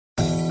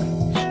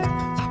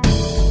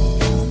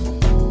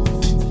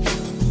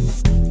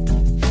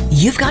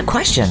You've got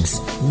questions.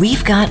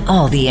 We've got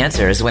all the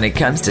answers when it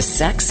comes to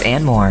sex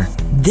and more.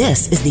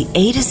 This is the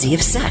A to Z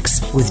of Sex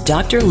with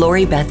Dr.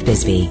 Lori Beth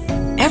Bisbee.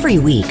 Every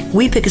week,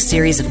 we pick a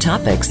series of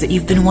topics that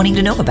you've been wanting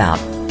to know about.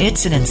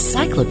 It's an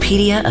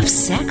encyclopedia of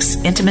sex,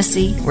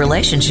 intimacy,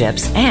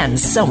 relationships, and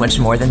so much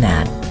more than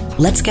that.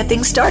 Let's get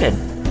things started.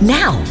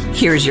 Now,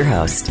 here's your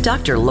host,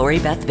 Dr. Lori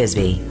Beth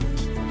Bisbee.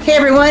 Hey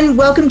everyone,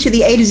 welcome to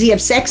the A to Z of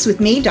Sex with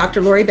me,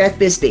 Dr. Lori Beth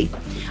Bisbee.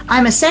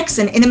 I'm a sex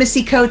and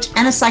intimacy coach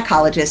and a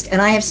psychologist, and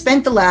I have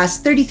spent the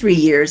last 33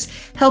 years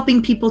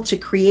helping people to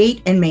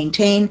create and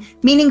maintain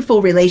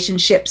meaningful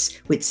relationships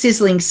with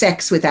sizzling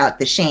sex without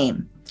the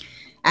shame.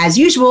 As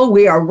usual,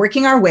 we are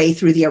working our way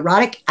through the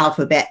erotic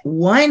alphabet,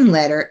 one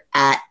letter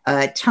at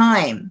a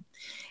time.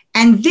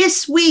 And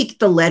this week,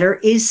 the letter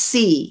is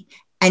C,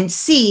 and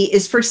C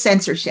is for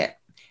censorship.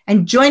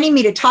 And joining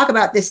me to talk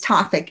about this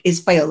topic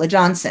is Viola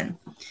Johnson.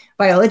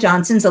 Viola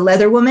Johnson's a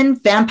leather woman,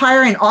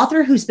 vampire, and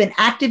author who's been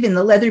active in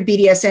the leather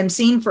BDSM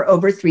scene for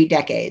over 3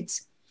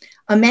 decades.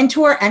 A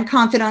mentor and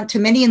confidant to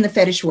many in the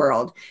fetish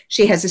world,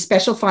 she has a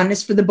special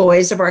fondness for the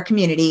boys of our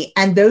community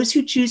and those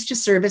who choose to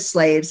serve as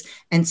slaves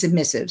and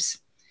submissives.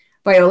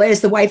 Viola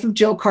is the wife of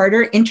Jill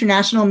Carter,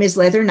 International Ms.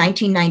 Leather,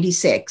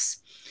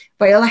 1996.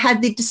 Viola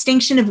had the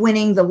distinction of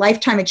winning the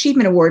Lifetime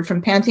Achievement Award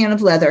from Pantheon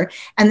of Leather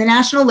and the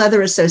National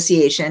Leather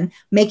Association,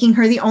 making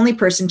her the only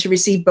person to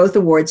receive both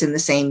awards in the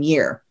same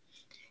year.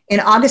 In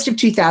August of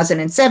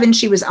 2007,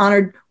 she was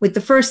honored with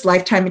the first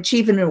Lifetime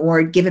Achievement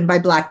Award given by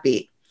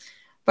Blackbeat.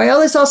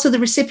 Viola is also the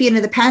recipient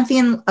of the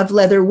Pantheon of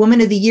Leather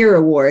Woman of the Year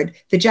Award,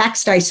 the Jack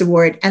Stice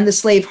Award, and the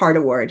Slave Heart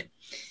Award.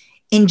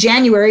 In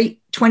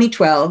January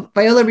 2012,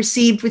 Viola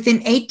received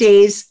within 8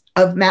 days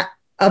of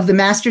the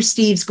Master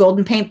Steve's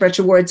Golden Paintbrush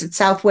Awards at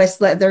Southwest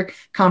Leather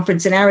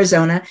Conference in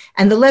Arizona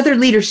and the Leather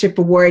Leadership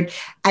Award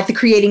at the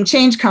Creating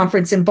Change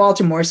Conference in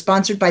Baltimore,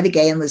 sponsored by the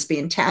Gay and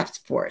Lesbian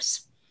Task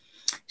Force.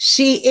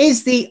 She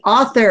is the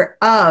author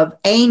of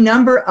a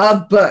number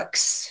of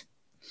books.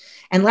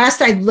 And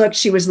last I looked,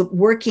 she was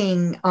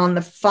working on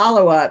the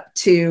follow-up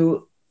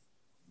to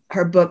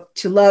her book,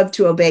 To Love,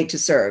 to Obey, to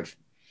Serve.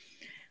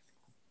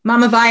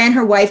 Mama Vi and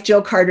her wife,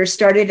 Jill Carter,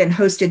 started and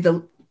hosted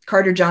the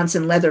Carter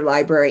Johnson Leather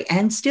Library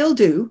and still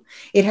do.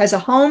 It has a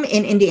home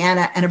in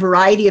Indiana and a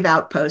variety of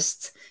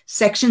outposts.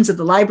 Sections of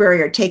the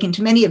library are taken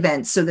to many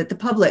events so that the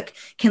public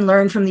can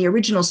learn from the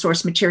original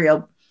source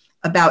material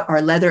about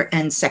our leather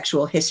and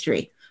sexual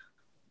history.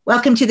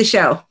 Welcome to the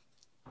show.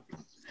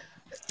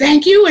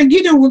 Thank you. And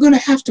we're going to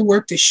have to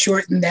work to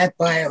shorten that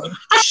bio.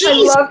 I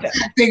love it.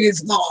 That thing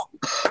is long.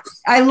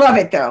 I love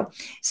it though.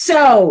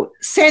 So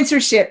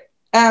censorship.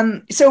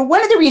 So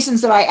one of the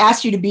reasons that I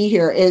asked you to be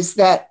here is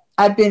that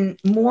I've been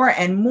more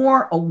and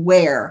more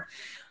aware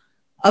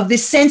of the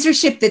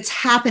censorship that's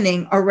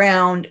happening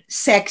around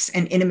sex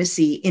and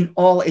intimacy in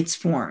all its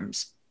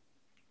forms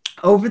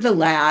over the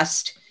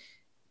last,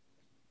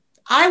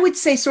 I would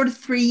say, sort of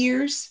 3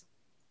 years,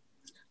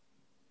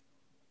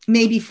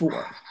 maybe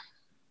 4.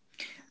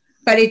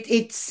 But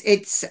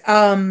it's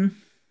I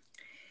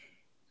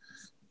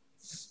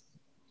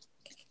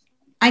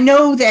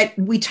know that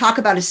we talk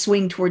about a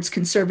swing towards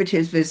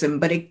conservatism,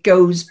 but it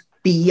goes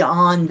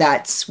beyond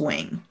that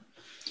swing.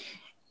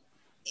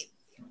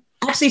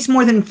 Actually,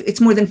 it's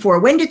more than 4.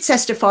 When did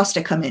Sesta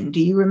Fosta come in? Do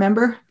you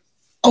remember?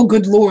 Oh,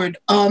 good Lord.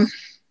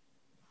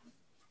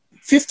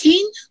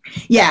 15?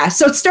 Yeah.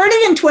 So it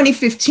started in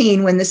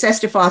 2015 when the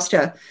Sesta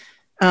Fosta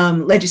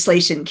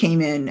legislation came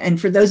in. And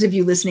for those of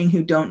you listening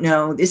who don't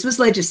know, this was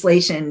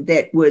legislation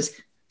that was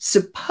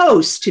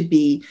supposed to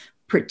be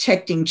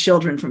protecting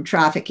children from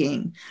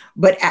trafficking,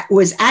 but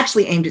was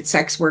actually aimed at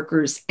sex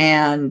workers.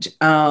 And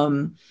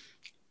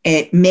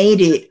it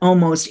made it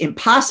almost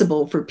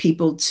impossible for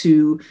people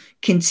to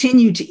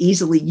continue to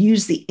easily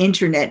use the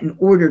internet in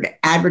order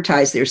to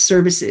advertise their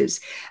services.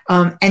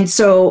 And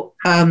so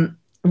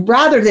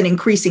rather than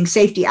increasing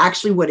safety,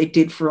 actually what it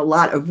did for a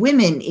lot of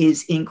women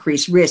is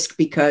increase risk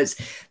because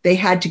they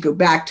had to go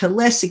back to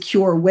less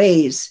secure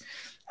ways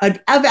of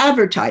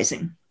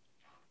advertising.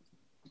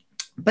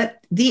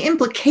 But the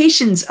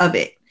implications of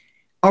it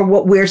are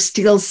what we're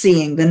still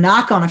seeing. The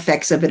knock-on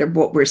effects of it are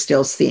what we're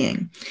still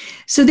seeing.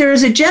 So there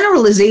is a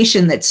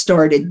generalization that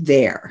started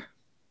there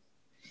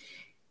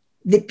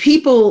that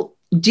people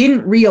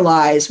didn't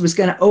realize was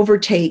going to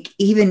overtake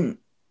even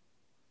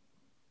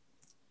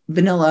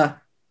vanilla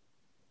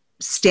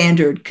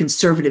standard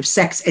conservative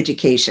sex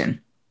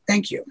education.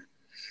 Thank you.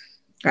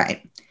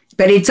 Right.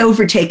 But it's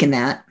overtaken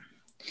that.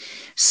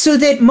 So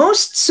that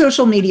most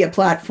social media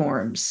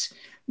platforms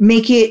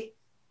make it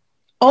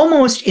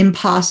almost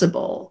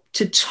impossible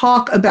to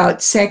talk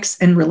about sex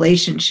and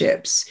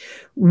relationships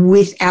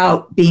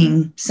without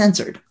being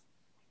censored.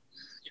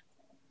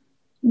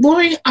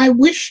 Lori, I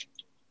wish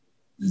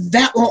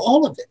that were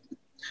all of it.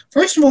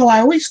 First of all, I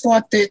always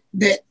thought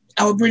that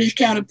our British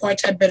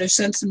counterparts had better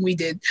sense than we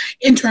did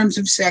in terms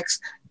of sex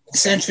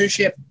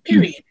censorship,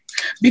 period.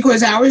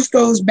 Because ours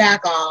goes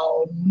back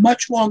a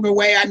much longer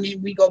way. I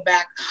mean, we go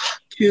back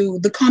to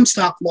the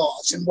Comstock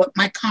laws and what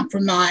might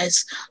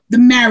compromise the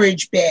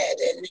marriage bed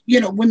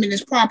and, women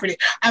as property.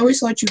 I always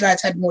thought you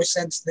guys had more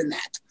sense than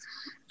that.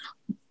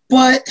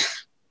 But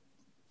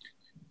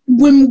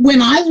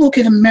when I look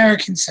at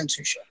American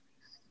censorship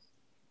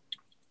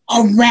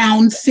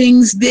around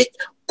things that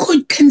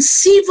could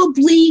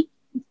conceivably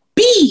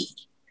be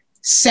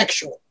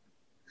sexual,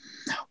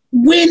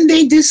 when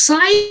they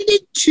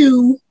decided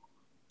to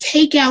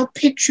take out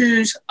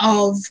pictures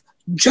of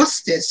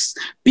Justice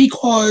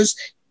because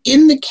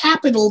in the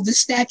Capitol the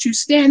statue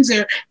stands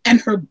there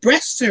and her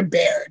breasts are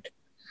bared,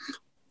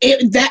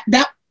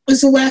 that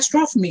was the last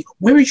straw for me.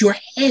 Where is your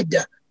head,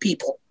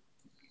 people?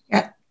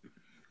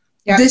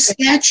 Yeah. The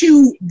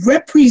statue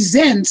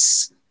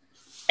represents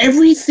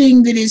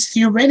everything that is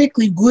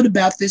theoretically good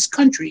about this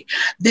country,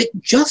 that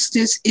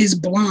justice is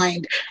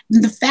blind.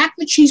 And the fact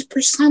that she's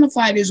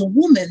personified as a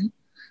woman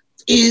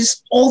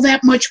is all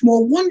that much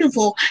more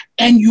wonderful,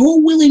 and you're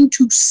willing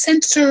to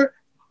censor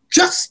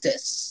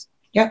justice.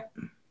 Yep.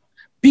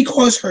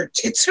 Because her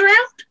tits are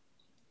out?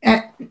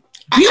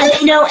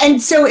 And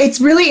so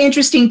it's really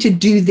interesting to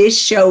do this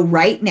show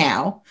right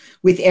now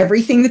with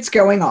everything that's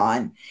going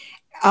on.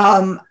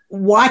 I've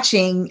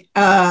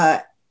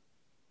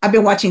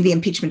been watching the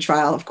impeachment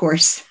trial, of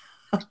course.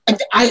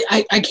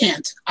 I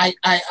can't.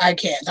 I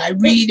can't. I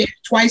read it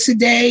twice a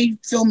day,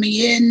 fill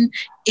me in.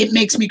 It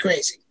makes me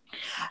crazy.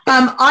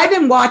 I've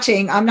been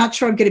watching, I'm not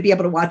sure I'm going to be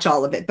able to watch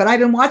all of it, but I've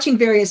been watching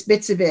various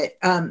bits of it.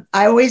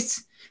 I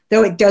always,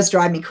 though it does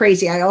drive me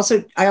crazy, I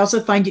also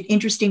find it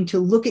interesting to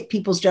look at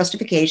people's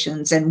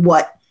justifications and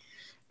what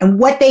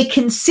they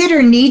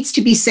consider needs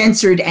to be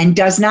censored and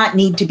does not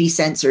need to be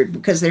censored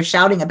because they're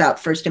shouting about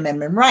First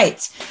Amendment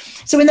rights.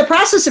 So in the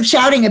process of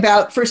shouting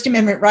about First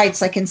Amendment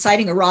rights, like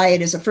inciting a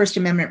riot is a First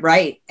Amendment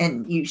right,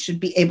 and you should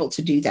be able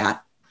to do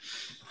that.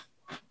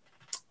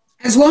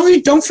 As long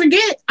as, don't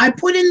forget, I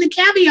put in the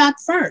caveat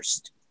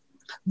first.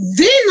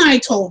 Then I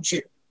told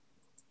you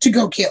to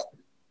go kill.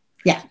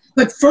 Yeah.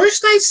 But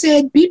first I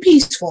said, be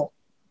peaceful.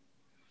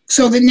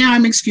 So that now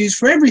I'm excused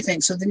for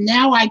everything. So that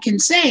now I can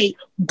say,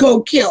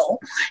 go kill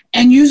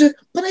and use it.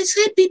 But I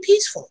said, be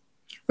peaceful.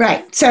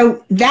 Right.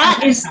 So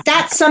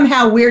that's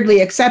somehow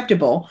weirdly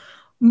acceptable.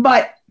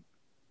 But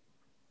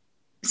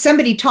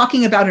somebody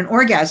talking about an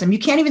orgasm, you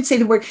can't even say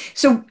the word.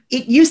 So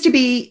it used to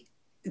be,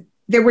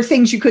 there were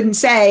things you couldn't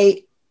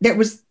say.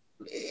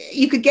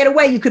 You could get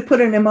away. You could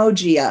put an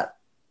emoji up.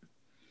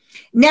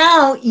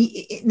 Now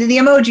the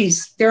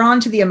emojis, they're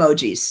onto the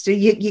emojis. So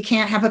you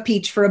can't have a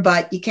peach for a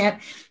butt.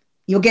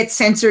 You'll get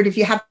censored if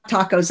you have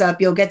tacos up.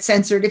 You'll get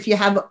censored if you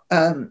have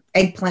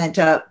eggplant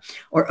up,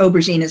 or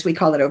aubergine as we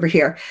call it over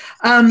here.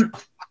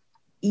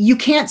 You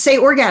can't say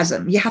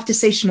orgasm. You have to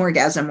say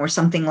schmorgasm or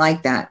something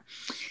like that.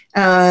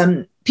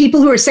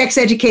 People who are sex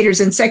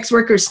educators and sex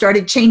workers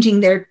started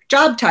changing their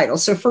job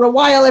titles. So for a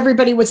while,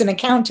 everybody was an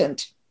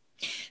accountant.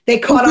 They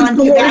caught on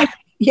to that.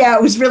 Yeah,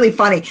 it was really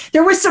funny.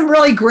 There were some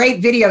really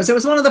great videos. It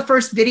was one of the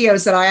first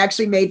videos that I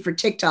actually made for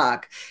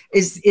TikTok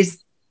is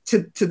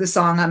to the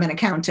song I'm an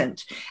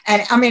Accountant.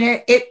 And I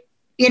mean, it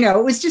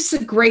was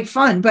just great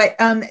fun, but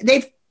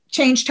they've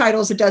changed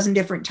titles a dozen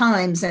different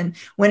times. And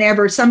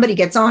whenever somebody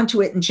gets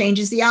onto it and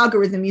changes the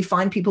algorithm, you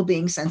find people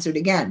being censored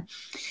again.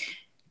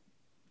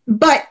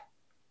 But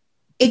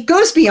it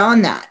goes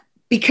beyond that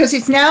because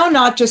it's now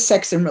not just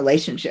sex and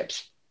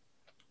relationships.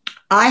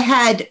 I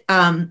had,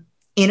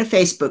 in a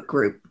Facebook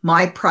group,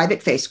 my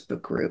private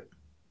Facebook group,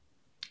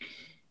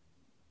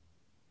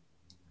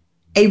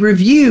 a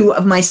review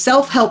of my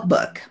self-help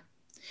book.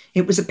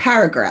 It was a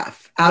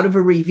paragraph out of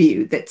a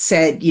review that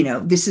said,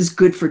 this is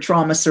good for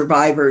trauma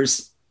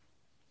survivors.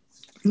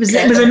 It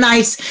was a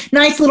nice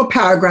little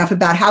paragraph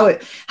about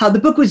how the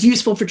book was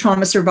useful for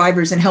trauma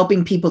survivors and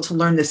helping people to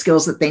learn the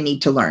skills that they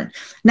need to learn.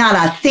 Not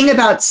a thing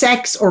about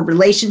sex or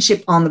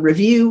relationship on the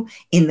review,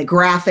 in the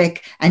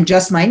graphic, and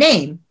just my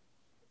name,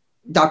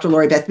 Dr.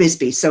 Lori Beth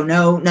Bisbee. So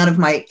none of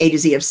my A to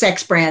Z of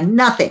sex brand,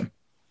 nothing,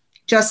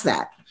 just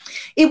that.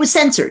 It was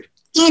censored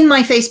in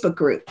my Facebook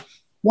group.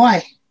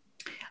 Why?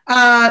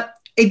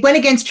 It went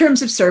against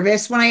terms of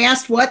service. When I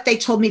asked what, they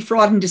told me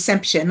fraud and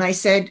deception. I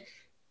said,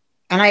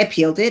 and I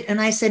appealed it.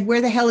 And I said,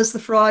 where the hell is the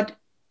fraud?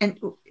 And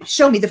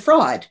show me the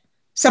fraud.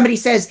 Somebody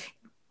says,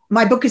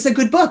 my book is a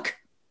good book.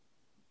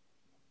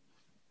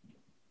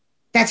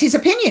 That's his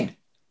opinion.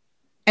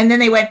 And then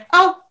they went,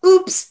 oh,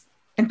 oops,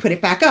 and put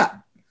it back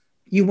up.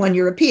 You won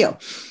your appeal.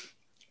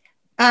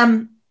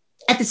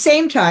 At the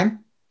same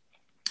time,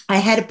 I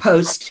had a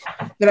post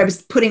that I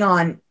was putting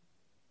on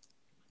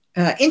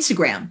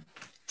Instagram,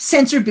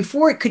 censored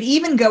before it could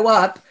even go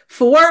up,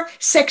 for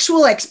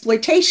sexual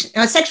exploitation,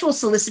 sexual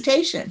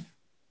solicitation.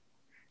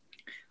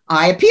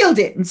 I appealed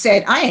it and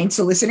said, I ain't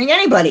soliciting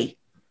anybody.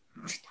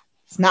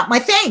 It's not my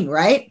thing,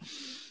 right?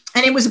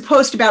 And it was a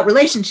post about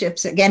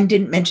relationships. Again,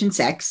 didn't mention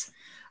sex.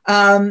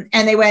 And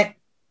they went,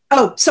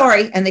 oh,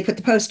 sorry. And they put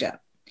the post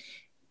up.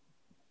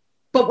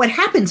 But what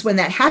happens when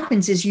that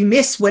happens is you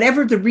miss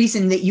whatever the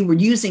reason that you were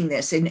using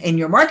this in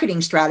your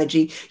marketing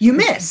strategy, you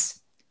miss.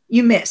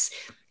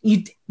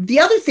 The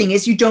other thing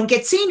is you don't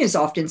get seen as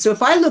often. So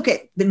if I look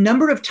at the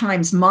number of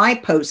times my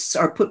posts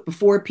are put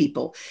before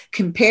people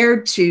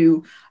compared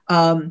to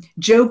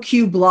Joe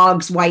Q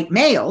Blog's white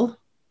male,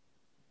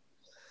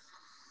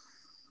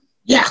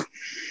 yeah,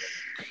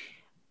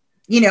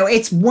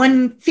 it's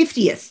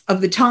 1/50th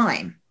of the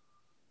time.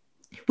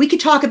 We could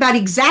talk about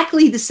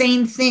exactly the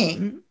same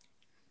thing.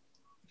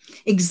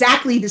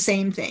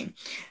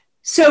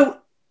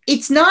 So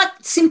it's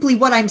not simply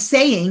what I'm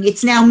saying,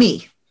 it's now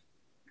me.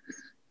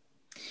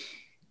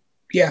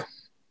 Yeah.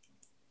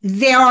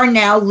 They are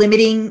now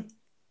limiting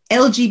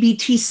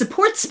LGBT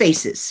support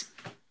spaces.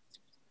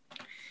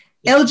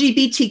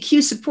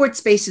 LGBTQ support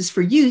spaces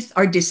for youth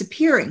are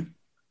disappearing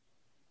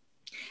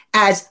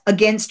as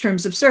against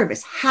terms of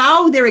service.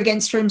 How they're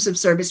against terms of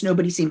service,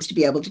 nobody seems to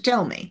be able to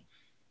tell me.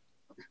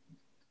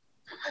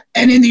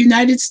 And in the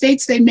United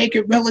States, they make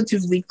it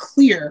relatively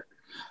clear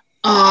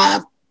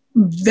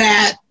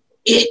that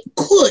it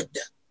could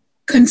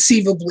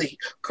conceivably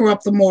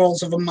corrupt the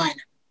morals of a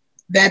minor.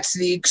 That's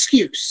the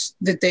excuse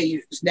that they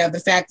use. Now, the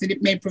fact that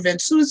it may prevent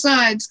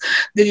suicides,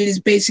 that it is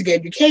basic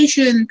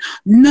education,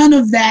 none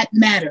of that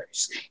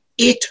matters.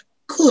 It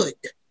could,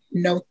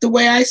 note the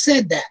way I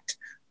said that,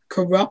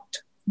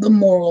 corrupt the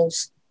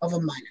morals of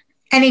a minor.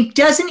 And it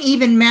doesn't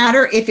even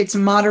matter if it's a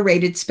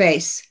moderated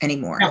space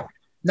anymore. No,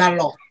 not at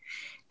all.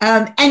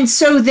 And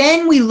so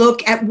then we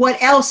look at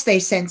what else they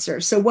censor.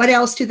 So what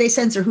else do they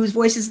censor? Whose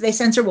voices do they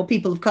censor? Well,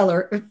 people of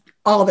color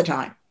all the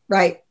time,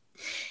 right?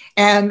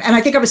 And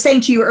I think I was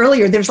saying to you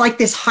earlier, there's like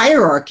this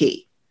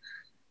hierarchy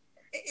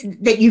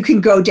that you can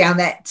go down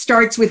that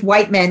starts with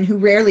white men who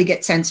rarely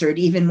get censored,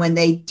 even when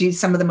they do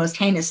some of the most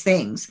heinous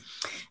things.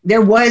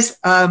 There was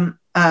a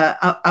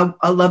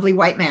lovely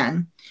white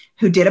man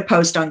who did a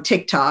post on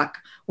TikTok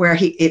where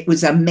it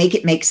was a make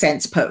it make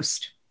sense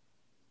post.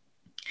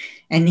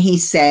 And he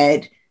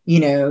said,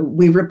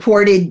 we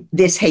reported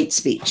this hate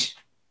speech.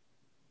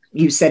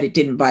 You said it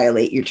didn't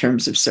violate your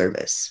terms of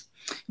service.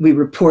 We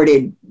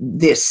reported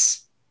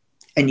this,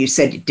 and you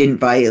said it didn't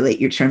violate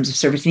your terms of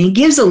service. And he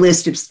gives a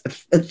list of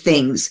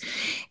things.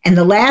 And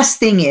the last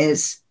thing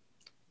is,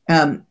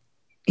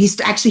 he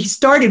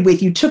started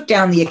with, you took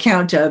down the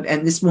account of,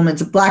 and this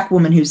woman's a Black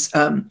woman who's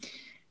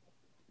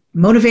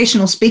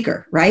motivational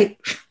speaker, right?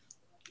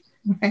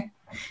 Okay.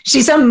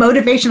 She's a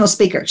motivational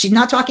speaker. She's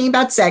not talking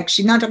about sex.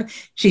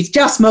 She's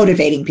just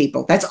motivating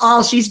people. That's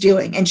all she's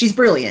doing. And she's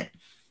brilliant.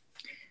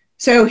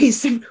 So he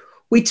said,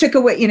 we took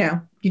away,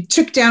 you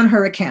took down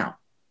her account.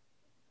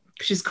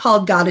 She's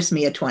called Goddess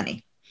Mia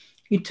 20.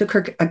 You took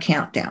her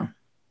account down.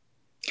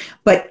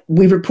 But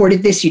we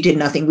reported this, you did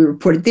nothing. We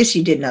reported this,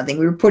 you did nothing.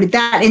 We reported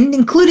that, and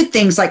included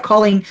things like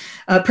calling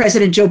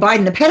President Joe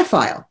Biden a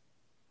pedophile,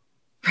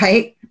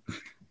 right?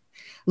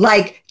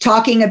 Like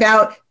talking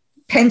about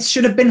Pence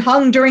should have been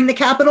hung during the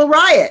Capitol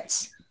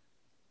riots.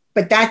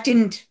 But that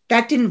didn't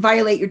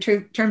violate your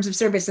terms of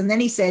service. And then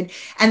he said,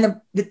 and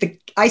the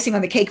icing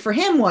on the cake for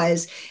him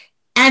was,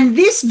 and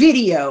this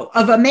video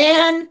of a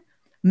man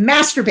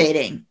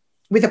masturbating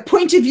with a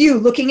point of view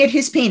looking at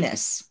his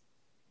penis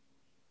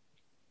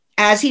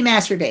as he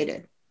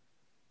masturbated,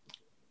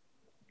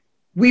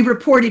 we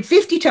reported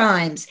 50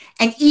 times,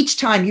 and each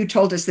time you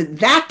told us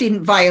that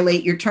didn't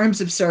violate your terms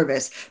of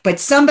service,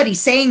 but somebody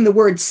saying the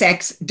word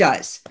sex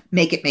does.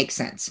 Make it make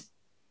sense.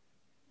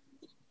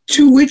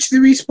 To which the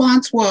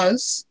response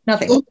was?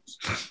 Nothing.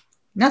 Oops.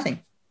 Nothing.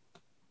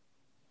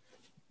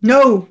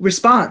 No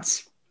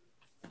response.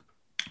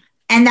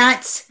 And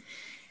that's,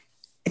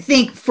 I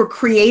think, for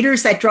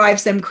creators, that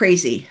drives them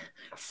crazy.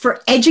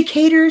 For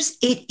educators,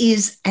 it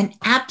is an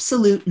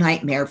absolute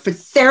nightmare. For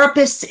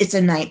therapists, it's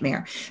a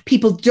nightmare.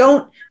 People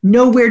don't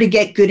know where to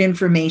get good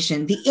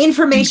information. The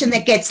information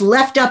that gets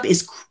left up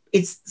is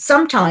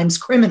sometimes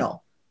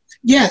criminal.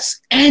 Yes,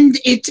 and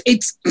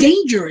it's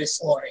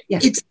dangerous, Lori. Yeah.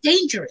 It's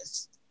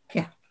dangerous.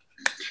 Yeah.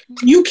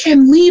 You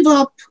can leave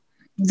up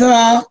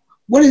the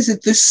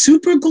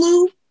super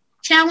glue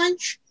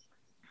challenge,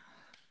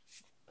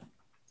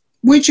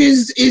 which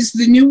is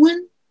the new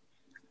one.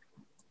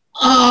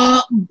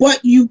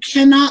 But you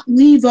cannot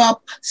leave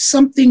up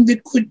something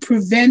that could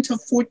prevent a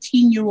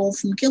 14-year-old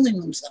from killing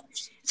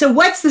themselves. So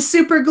what's the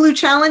super glue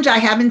challenge? I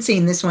haven't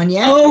seen this one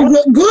yet.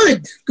 Oh,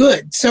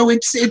 good. So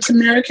it's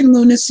American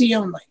lunacy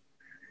only.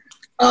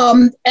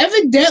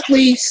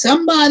 Evidently,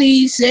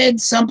 somebody said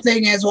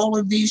something, as all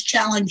of these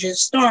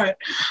challenges start,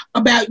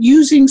 about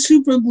using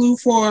super glue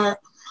for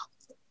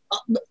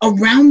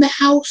around the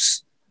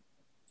house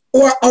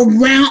or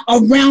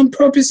around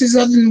purposes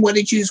other than what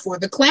it's used for.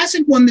 The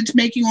classic one that's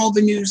making all the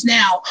news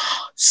now,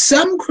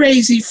 some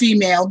crazy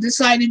female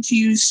decided to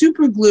use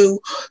super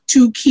glue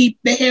to keep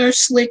the hair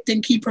slicked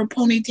and keep her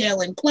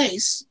ponytail in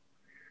place.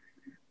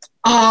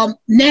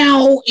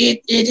 Now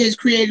it has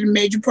created a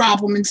major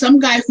problem, and some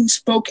guy who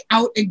spoke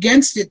out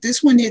against it,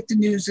 this one hit the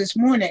news this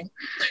morning,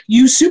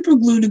 used super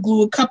glue to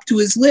glue a cup to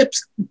his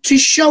lips to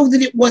show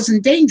that it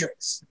wasn't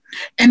dangerous.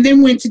 and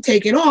then went to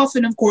take it off,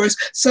 and of course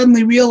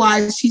suddenly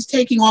realized he's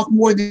taking off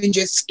more than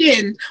just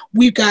skin.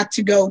 We've got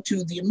to go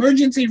to the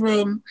emergency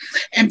room,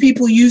 and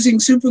people using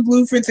super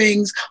glue for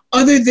things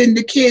other than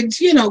the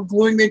kids,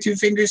 gluing their two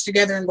fingers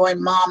together and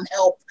going, "Mom,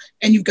 help,"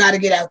 and you've got to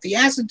get out the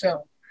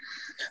acetone.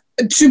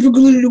 Super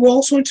glue to do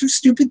all sorts of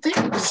stupid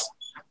things.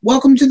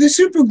 Welcome to the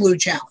super glue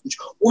challenge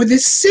or the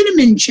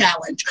cinnamon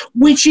challenge,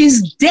 which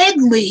is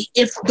deadly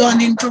if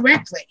done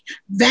incorrectly.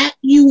 That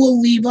you will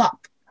leave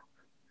up.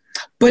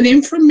 But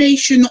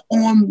information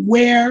on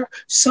where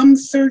some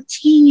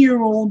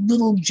 13-year-old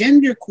little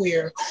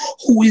genderqueer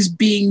who is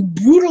being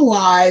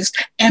brutalized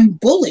and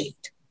bullied,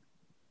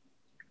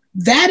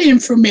 that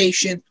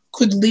information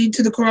could lead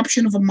to the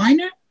corruption of a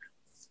minor?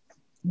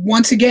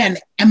 Once again,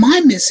 am I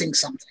missing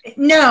something?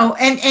 No,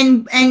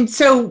 and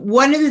so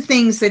one of the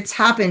things that's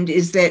happened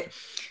is that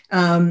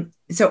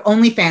so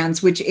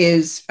OnlyFans, which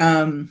is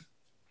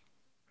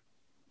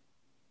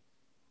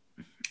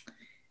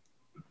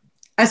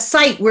a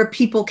site where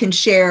people can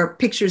share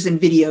pictures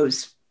and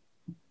videos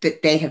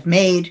that they have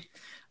made,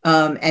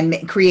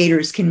 and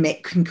creators can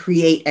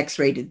create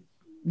X-rated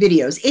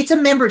videos. It's a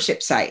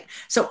membership site.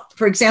 So,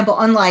 for example,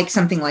 unlike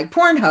something like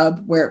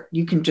Pornhub, where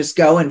you can just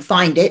go and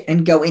find it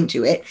and go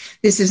into it,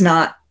 this is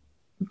not.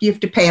 You have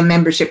to pay a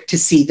membership to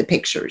see the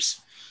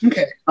pictures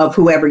of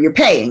whoever you're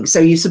paying. So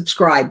you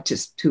subscribe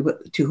to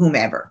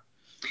whomever.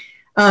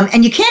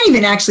 And you can't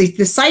even actually,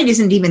 the site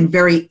isn't even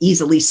very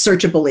easily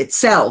searchable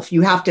itself.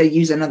 You have to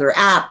use another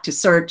app to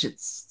search.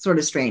 It's sort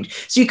of strange.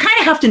 So you kind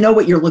of have to know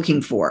what you're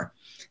looking for.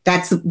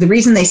 That's the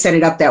reason they set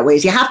it up that way,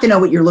 is you have to know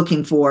what you're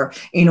looking for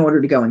in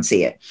order to go and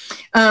see it.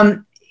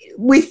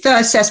 With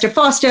Sesta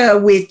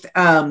Fosta, with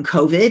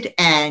COVID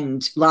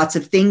and lots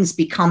of things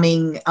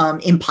becoming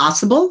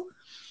impossible,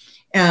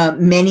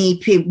 many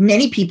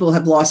people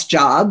have lost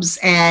jobs,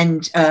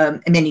 and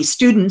many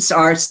students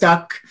are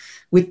stuck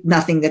with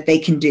nothing that they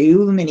can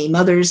do. Many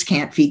mothers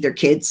can't feed their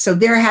kids. So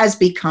there has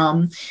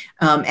become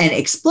an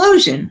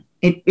explosion.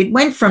 It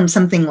went from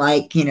something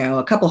like,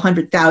 a couple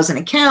 100,000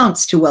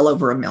 accounts to well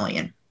over 1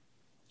 million.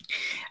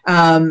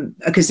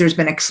 Because there's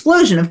been an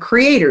explosion of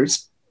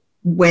creators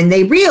when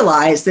they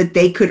realized that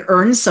they could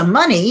earn some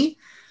money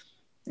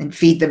and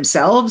feed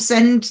themselves,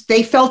 and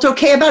they felt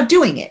okay about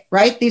doing it,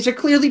 right? These are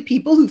clearly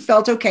people who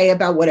felt okay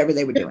about whatever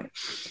they were doing.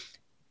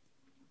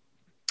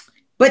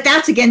 But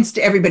that's against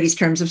everybody's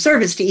terms of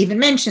service to even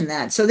mention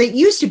that. So it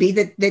used to be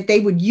that they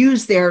would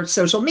use their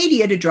social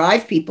media to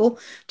drive people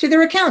to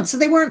their accounts. So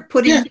they weren't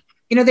putting,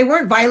 they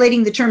weren't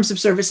violating the terms of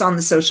service on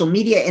the social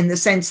media in the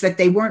sense that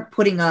they weren't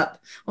putting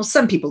up, well,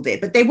 some people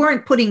did, but they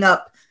weren't putting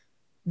up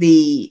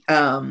the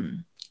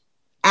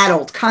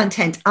adult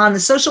content on the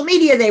social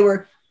media. They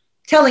were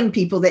telling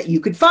people that you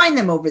could find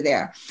them over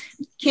there.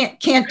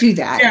 Can't do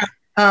that.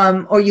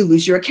 Or you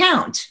lose your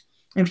account.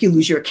 And if you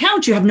lose your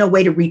account, you have no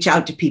way to reach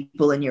out to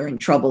people, and you're in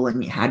trouble,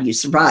 and how do you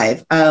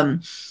survive?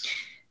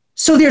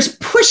 So there's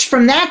push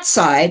from that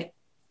side,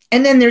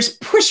 and then there's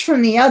push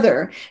from the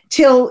other,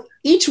 till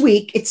each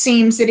week it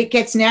seems that it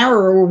gets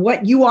narrower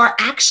what you are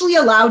actually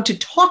allowed to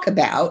talk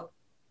about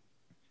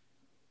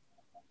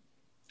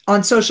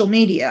on social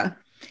media.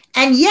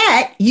 And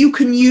yet you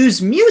can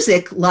use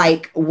music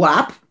like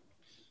WAP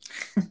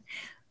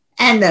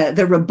and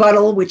the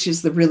rebuttal, which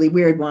is the really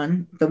weird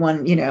one, the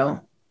one,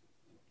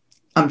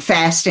 I'm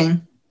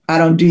fasting. I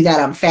don't do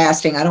that. I'm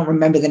fasting. I don't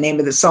remember the name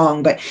of the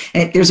song, but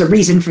there's a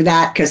reason for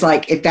that. Because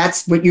if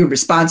that's what your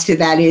response to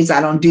that is,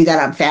 I don't do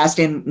that. I'm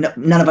fasting.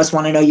 None of us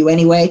want to know you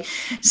anyway.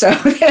 So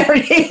there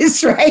it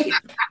is, right?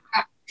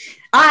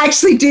 I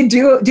actually did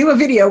do a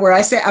video where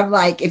I said, I'm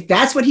like, if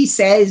that's what he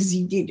says,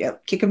 you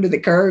kick him to the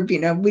curb.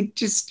 We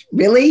just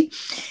really.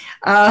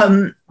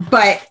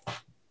 But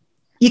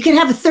you can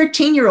have a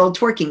 13-year-old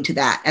twerking to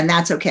that, and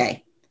that's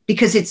okay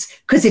because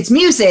it's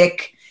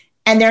music.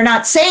 And they're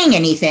not saying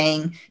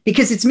anything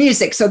because it's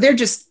music. So they're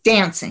just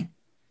dancing.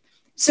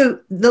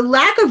 So the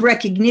lack of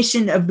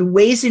recognition of the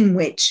ways in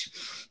which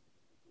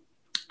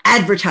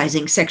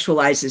advertising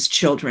sexualizes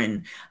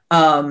children,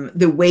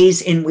 the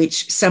ways in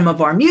which some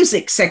of our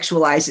music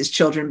sexualizes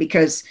children,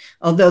 because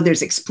although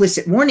there's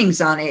explicit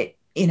warnings on it,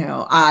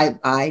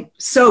 I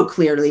so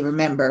clearly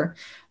remember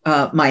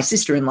my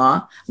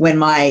sister-in-law, when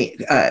my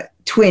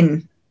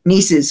twin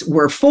nieces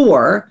were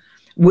 4,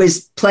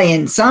 was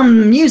playing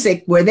some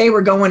music where they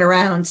were going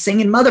around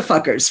singing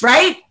motherfuckers,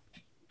 right?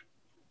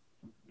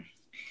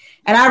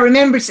 And I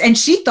remember, and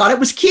she thought it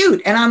was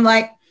cute. And I'm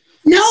like,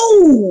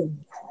 no,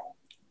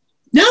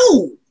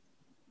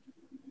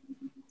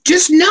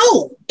 just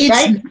no, it's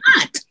right?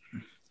 Not.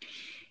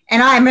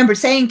 And I remember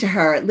saying to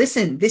her,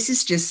 listen, this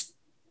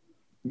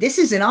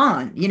isn't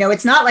on.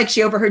 It's not like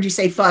she overheard you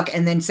say fuck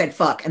and then said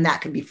fuck, and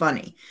that could be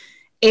funny.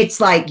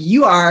 It's like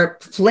you are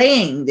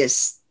playing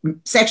this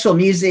sexual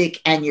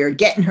music and you're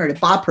getting her to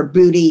bop her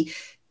booty.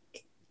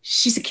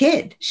 She's a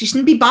kid. She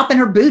shouldn't be bopping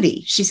her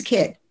booty. She's a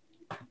kid.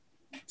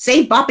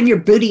 Save bopping your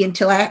booty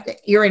until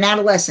you're in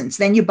adolescence.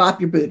 Then you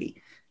bop your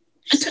booty.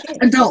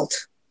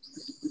 Adult.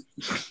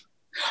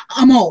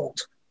 I'm old.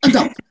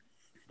 Adult.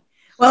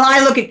 Well,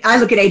 I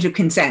look at age of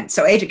consent.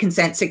 So age of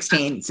consent,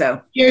 16.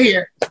 So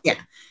Here. yeah.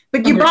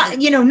 But no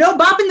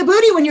bopping the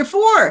booty when you're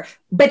 4,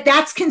 but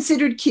that's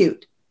considered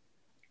cute.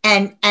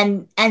 And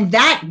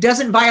that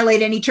doesn't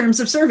violate any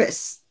terms of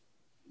service.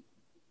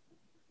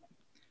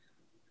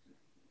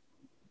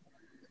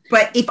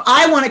 But if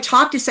I want to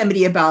talk to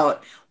somebody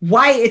about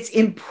why it's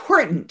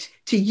important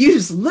to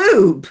use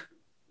lube,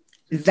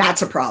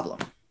 that's a problem.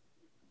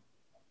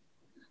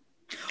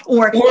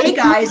 Or hey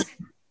guys,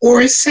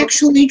 or a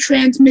sexually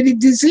transmitted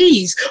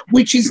disease,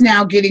 which is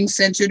now getting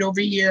censored over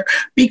here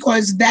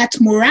because that's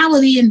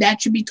morality and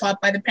that should be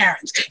taught by the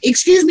parents.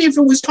 Excuse me, if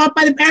it was taught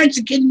by the parents,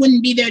 the kid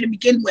wouldn't be there to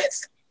begin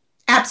with.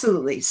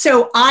 Absolutely.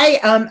 So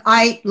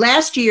I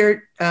last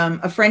year,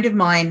 a friend of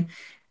mine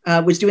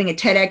was doing a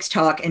TEDx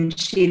talk, and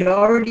she'd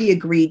already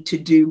agreed to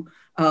do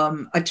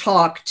a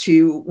talk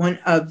to one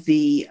of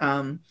the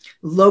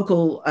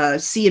local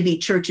C of E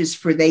churches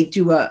they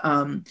do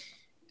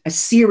a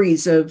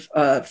series of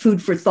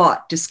food for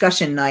thought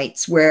discussion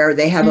nights where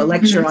they have a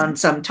lecture on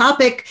some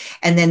topic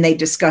and then they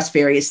discuss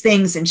various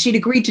things. And she'd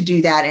agreed to do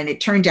that. And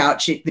it turned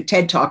out the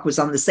TED talk was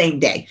on the same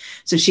day.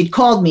 So she'd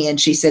called me and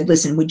she said,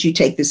 listen, would you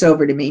take this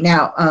over to me?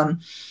 Now,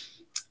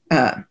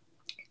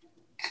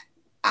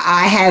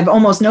 I have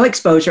almost no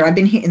exposure. I've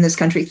been here in this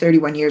country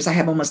 31 years. I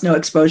have almost no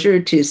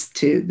exposure to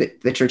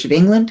the Church of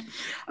England,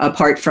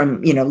 apart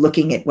from,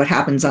 looking at what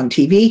happens on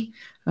TV.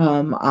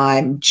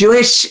 I'm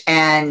Jewish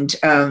and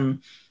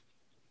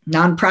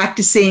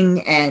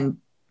non-practicing, and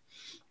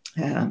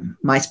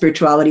my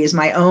spirituality is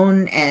my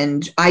own.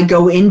 And I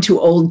go into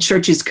old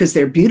churches because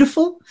they're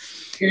beautiful.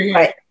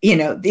 But,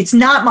 it's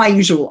not my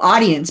usual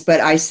audience,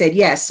 but I said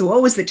yes. So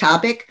what was the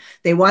topic?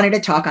 They wanted to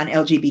talk on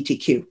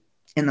LGBTQ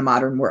in the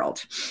modern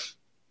world.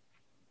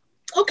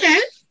 Okay.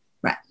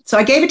 Right. So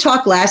I gave a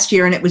talk last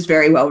year and it was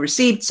very well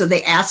received. So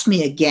they asked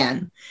me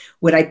again,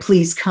 would I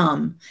please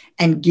come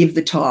and give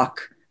the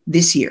talk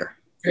this year?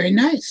 Very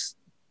nice.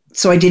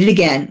 So I did it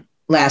again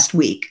last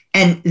week.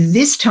 And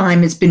this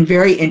time it's been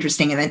very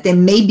interesting. And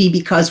then maybe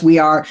because we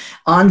are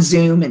on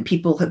Zoom and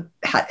people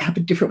have a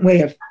different way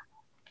of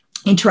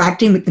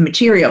interacting with the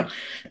material.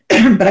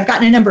 But I've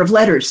gotten a number of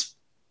letters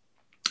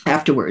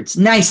afterwards,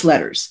 nice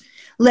letters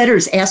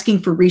asking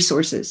for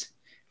resources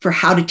for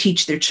how to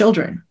teach their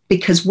children.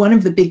 Because one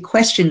of the big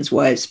questions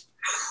was,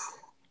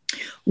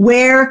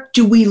 where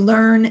do we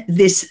learn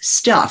this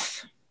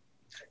stuff?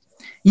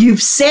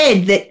 You've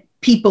said that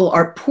people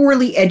are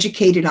poorly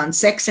educated on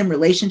sex and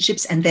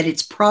relationships and that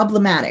it's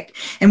problematic.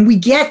 And we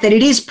get that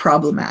it is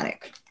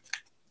problematic.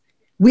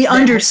 We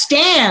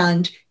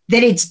understand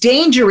that it's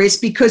dangerous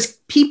because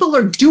people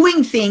are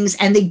doing things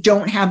and they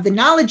don't have the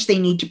knowledge they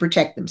need to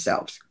protect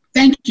themselves.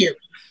 Thank you.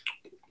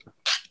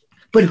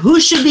 But who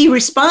should be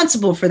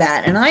responsible for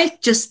that? And I was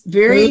just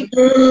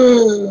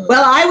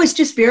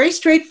very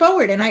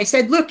straightforward. And I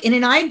said, look, in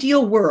an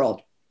ideal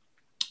world,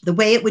 the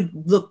way it would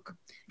look,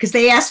 because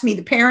they asked me,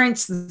 the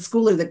parents, the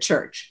school, or the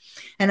church.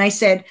 And I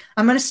said,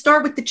 I'm going to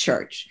start with the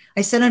church.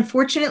 I said,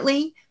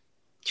 unfortunately,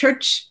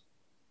 church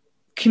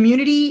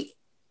community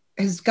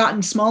has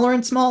gotten smaller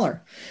and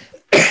smaller.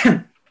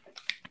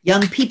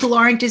 Young people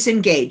aren't as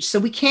engaged. So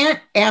we can't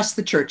ask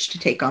the church to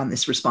take on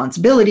this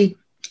responsibility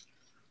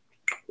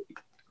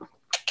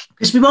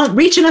because we won't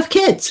reach enough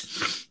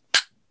kids.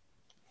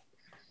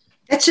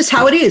 That's just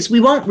how it is. We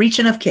won't reach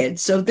enough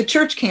kids. So the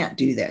church can't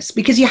do this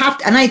because you have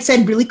to. And I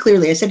said really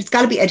clearly, I said, it's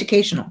got to be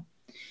educational.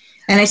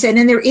 And I said,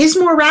 and there is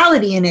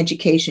morality in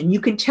education. You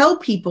can tell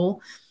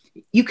people,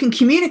 you can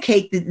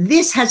communicate that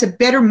this has a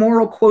better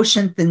moral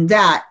quotient than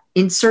that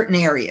in certain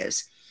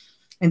areas.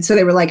 And so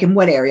they were like, in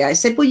what area? I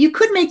said, well, you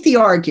could make the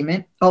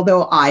argument,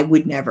 although I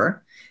would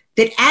never,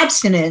 that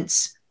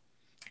abstinence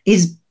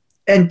is,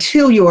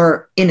 until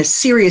you're in a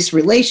serious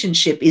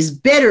relationship, is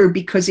better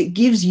because it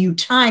gives you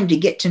time to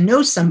get to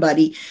know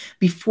somebody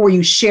before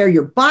you share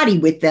your body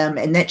with them.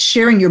 And that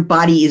sharing your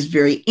body is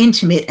very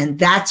intimate. And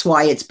that's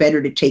why it's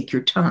better to take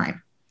your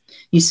time.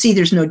 You see,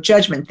 there's no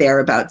judgment there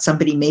about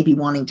somebody maybe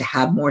wanting to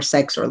have more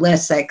sex or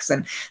less sex.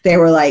 And they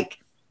were like,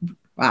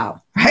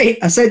 wow, right?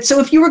 I said, so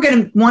if you were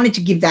wanted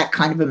to give that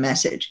kind of a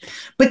message,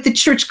 but the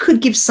church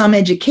could give some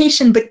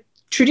education, but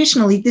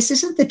traditionally this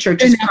isn't the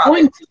church's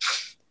province.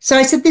 So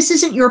I said, this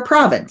isn't your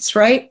province,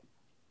 right?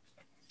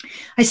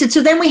 I said,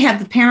 so then we have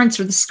the parents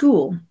or the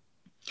school.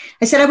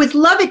 I said, I would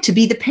love it to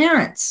be the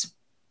parents.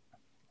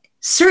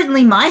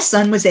 Certainly my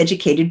son was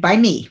educated by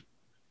me.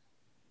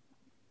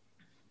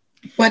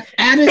 But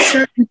at a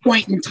certain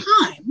point in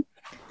time,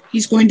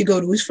 he's going to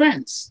go to his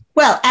friends.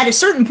 Well, at a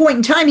certain point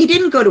in time, he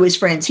didn't go to his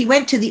friends. He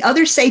went to the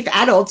other safe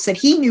adults that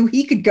he knew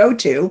he could go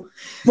to.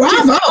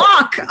 Bravo! To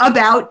talk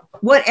about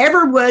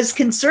whatever was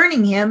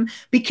concerning him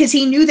because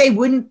he knew they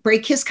wouldn't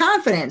break his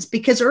confidence.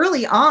 Because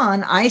early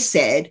on, I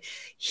said,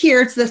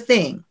 here's the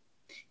thing.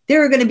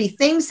 There are going to be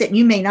things that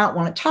you may not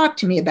want to talk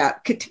to me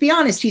about. To be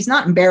honest, he's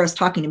not embarrassed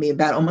talking to me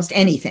about almost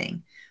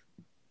anything.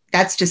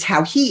 That's just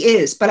how he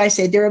is. But I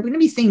said, there are going to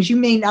be things you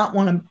may not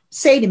want to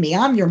say to me.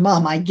 I'm your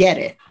mom. I get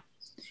it.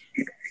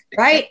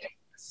 Right?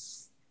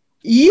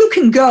 You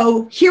can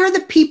go, here are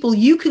the people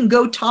you can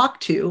go talk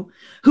to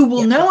who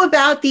will know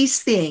about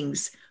these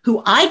things,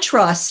 who I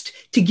trust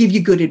to give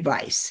you good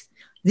advice.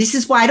 This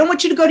is why I don't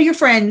want you to go to your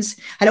friends.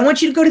 I don't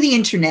want you to go to the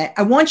internet.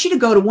 I want you to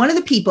go to one of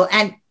the people,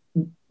 and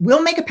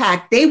we'll make a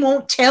pact. They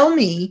won't tell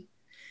me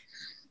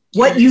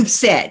what you've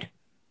said.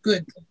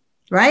 Good.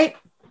 Right?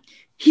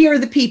 Here are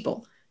the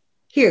people.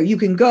 Here, you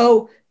can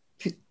go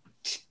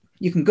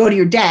to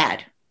your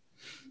dad,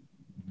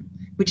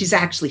 which is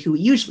actually who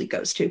he usually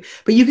goes to.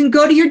 But you can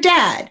go to your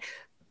dad.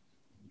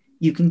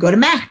 You can go to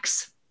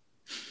Max.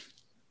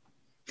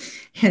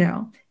 You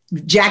know,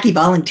 Jackie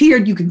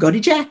volunteered. You can go to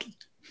Jackie,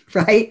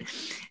 right?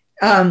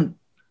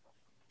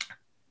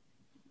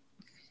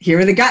 Here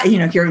are the guys, you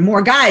know, here are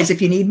more guys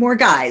if you need more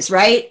guys,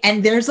 right?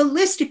 And there's a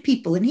list of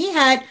people, and he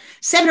had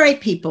 7 or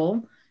 8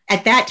 people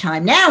at that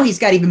time. Now he's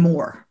got even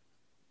more,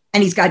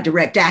 and he's got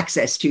direct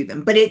access to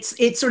them. But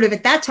it's sort of,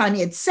 at that time,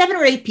 he had 7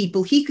 or 8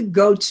 people he could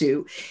go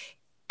to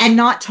and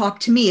not talk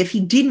to me if he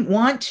didn't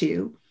want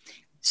to.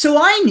 So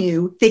I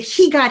knew that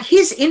he got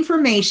his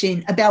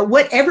information about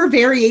whatever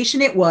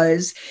variation it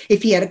was.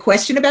 If he had a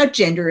question about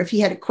gender, if he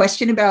had a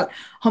question about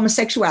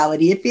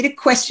homosexuality, if he had a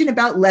question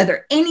about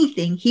leather,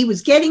 anything, he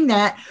was getting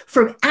that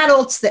from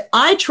adults that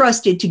I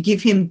trusted to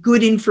give him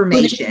good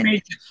information.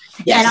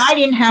 Yes. And I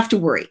didn't have to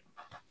worry.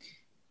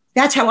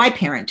 That's how I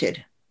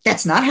parented.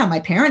 That's not how my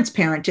parents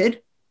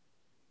parented,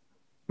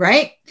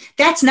 right?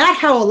 That's not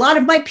how a lot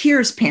of my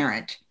peers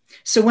parent.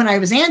 So when I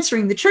was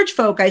answering the church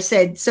folk, I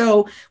said,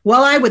 so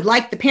while I would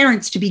like the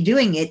parents to be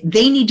doing it,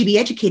 they need to be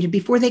educated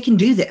before they can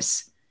do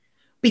this.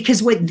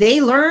 Because what they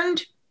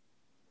learned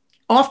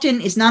often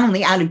is not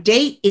only out of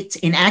date, it's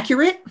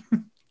inaccurate.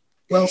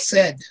 Well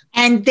said.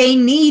 And they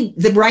need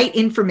the right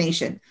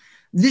information.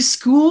 The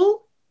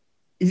school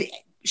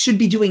should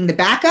be doing the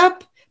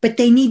backup, but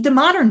they need the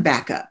modern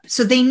backup.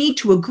 So they need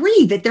to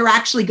agree that they're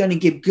actually going to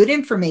give good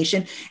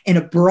information in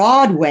a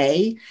broad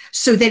way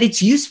so that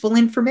it's useful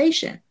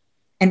information.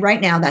 And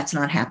right now, that's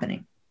not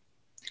happening.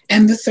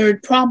 And the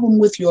third problem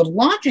with your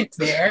logic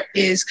there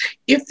is,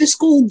 if the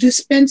school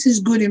dispenses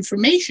good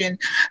information,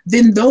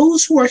 then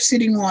those who are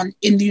sitting on,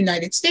 in the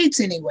United States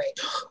anyway,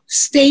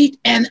 state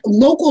and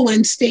local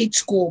and state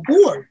school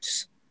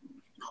boards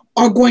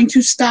are going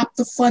to stop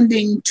the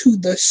funding to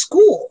the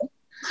school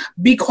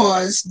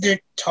because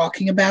they're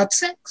talking about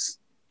sex.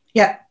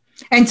 Yeah.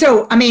 And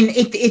so, I mean,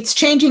 it's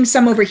changing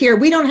some over here.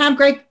 We don't have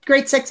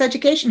great sex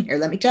education here,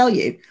 let me tell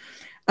you.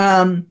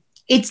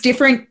 It's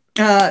different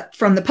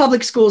from the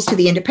public schools to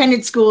the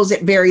independent schools.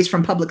 It varies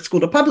from public school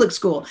to public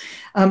school.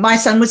 My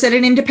son was at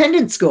an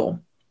independent school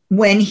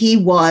when he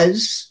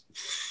was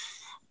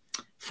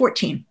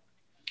 14.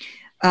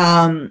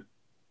 I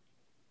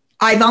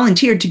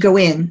volunteered to go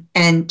in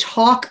and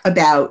talk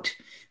about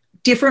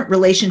different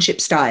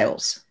relationship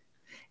styles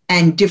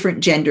and different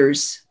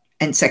genders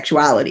and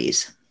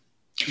sexualities.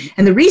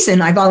 And the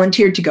reason I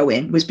volunteered to go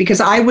in was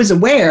because I was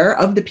aware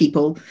of the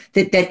people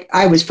that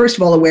I was, first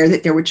of all, aware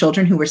that there were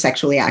children who were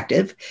sexually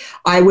active.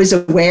 I was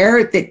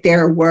aware that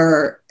there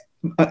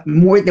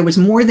was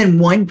more than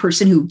one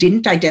person who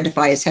didn't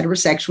identify as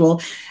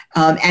heterosexual,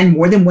 and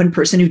more than one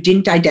person who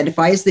didn't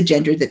identify as the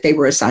gender that they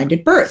were assigned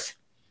at birth.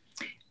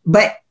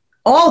 But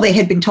all they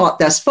had been taught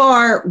thus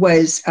far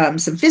was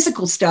some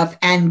physical stuff,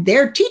 and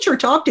their teacher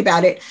talked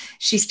about it.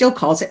 She still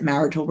calls it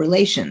marital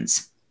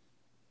relations.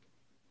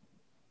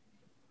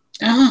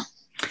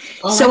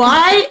 So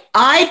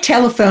I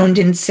telephoned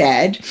and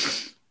said,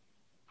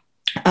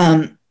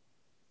 I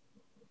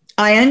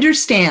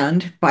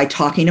understand by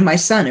talking to my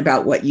son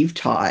about what you've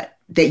taught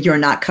that you're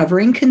not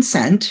covering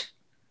consent,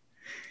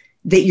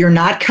 that you're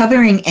not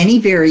covering any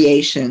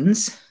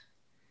variations,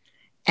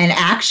 and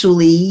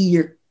actually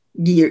your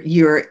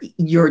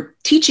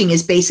teaching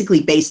is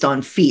basically based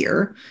on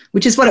fear,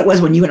 which is what it was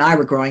when you and I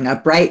were growing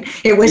up, right?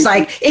 It was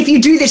like, if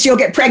you do this, you'll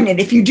get pregnant.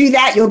 If you do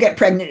that, you'll get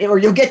pregnant, or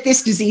you'll get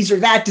this disease or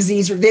that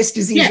disease or this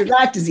disease or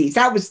that disease.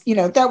 That was,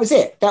 that was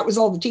it. That was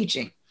all the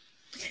teaching.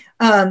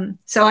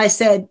 So I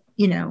said,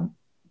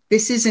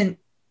 this isn't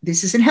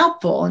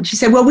helpful. And she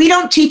said, well, we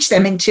don't teach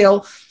them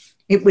until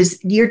it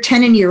was year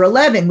 10 and year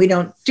 11. We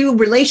don't do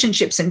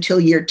relationships until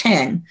year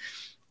 10.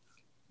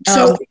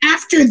 So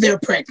after they're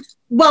pregnant.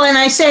 Well, and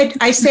I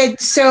said,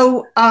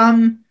 so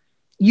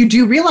you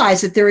do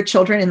realize that there are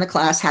children in the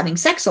class having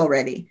sex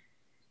already?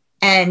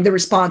 And the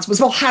response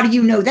was, well, how do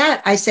you know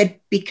that? I said,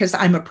 because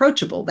I'm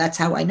approachable. That's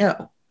how I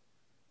know.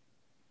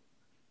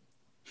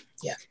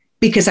 Yeah.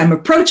 Because I'm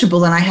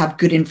approachable and I have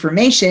good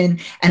information,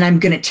 and I'm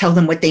going to tell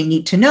them what they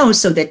need to know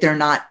so that they're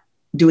not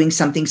doing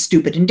something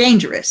stupid and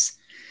dangerous.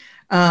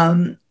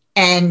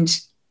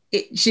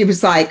 She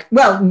was like,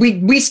 well,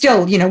 we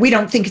still, we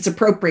don't think it's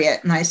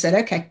appropriate. And I said,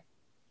 okay.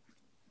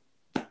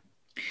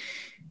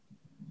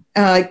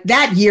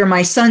 That year,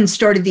 my son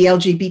started the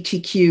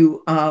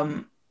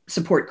LGBTQ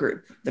support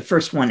group, the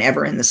first one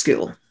ever in the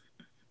school.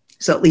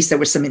 So at least there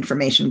was some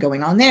information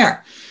going on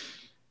there.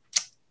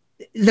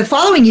 The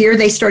following year,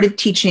 they started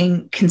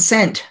teaching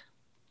consent,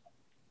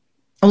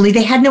 only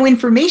they had no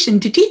information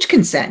to teach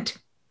consent.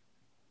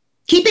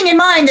 Keeping in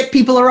mind that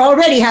people are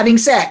already having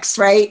sex,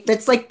 right?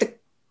 That's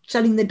like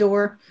shutting the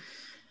door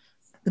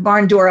the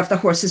barn door if the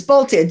horse is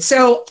bolted.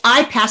 So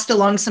I passed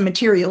along some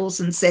materials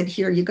and said,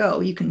 here you go,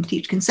 you can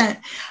teach consent.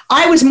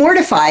 I was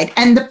mortified.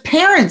 And the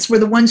parents were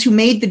the ones who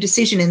made the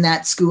decision in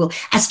that school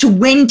as to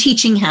when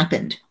teaching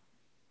happened.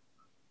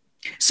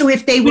 So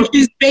if they were... Which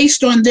is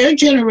based on their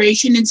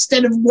generation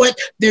instead of what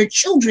their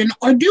children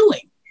are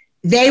doing.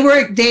 They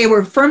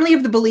were firmly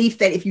of the belief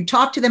that if you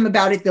talk to them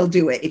about it, they'll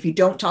do it. If you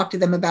don't talk to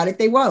them about it,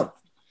 they won't.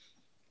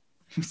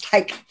 It's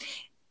like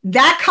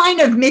that kind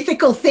of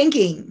mythical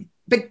thinking,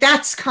 but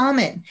that's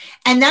common.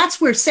 And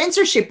that's where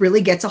censorship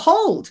really gets a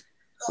hold,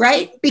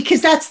 right?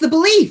 Because that's the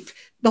belief.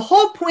 The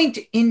whole point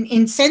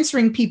in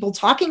censoring people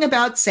talking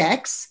about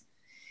sex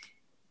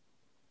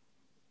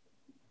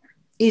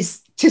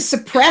is to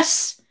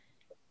suppress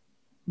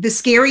the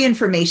scary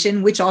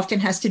information, which often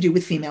has to do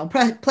with female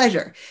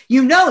pleasure.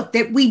 You note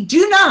that we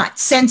do not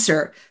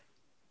censor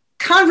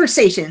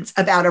conversations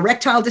about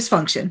erectile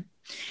dysfunction.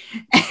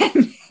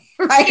 And,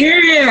 right?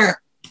 Yeah.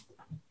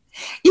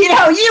 You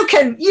know, you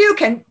can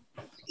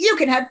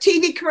have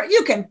TV,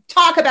 you can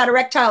talk about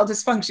erectile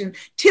dysfunction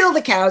till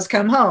the cows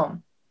come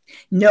home.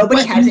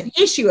 Nobody has an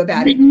issue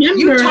about it.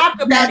 You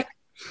talk about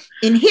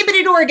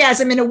inhibited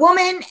orgasm in a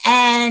woman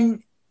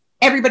and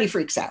everybody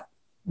freaks out.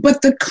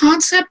 But the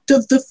concept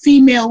of the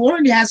female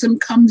orgasm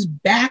comes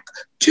back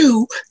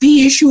to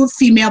the issue of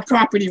female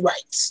property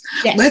rights.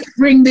 Yes. Let's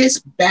bring this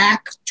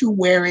back to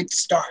where it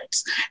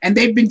starts. And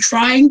they've been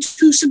trying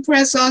to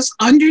suppress us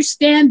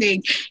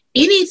understanding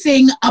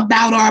anything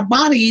about our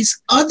bodies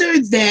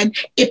other than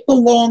it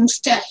belongs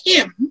to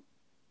him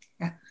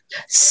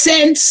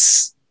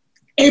since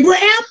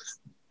Abraham.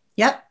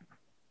 Yep.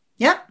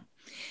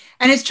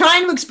 And it's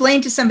trying to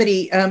explain to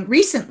somebody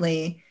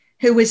recently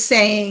who was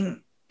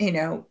saying, you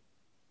know,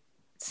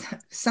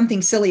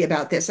 something silly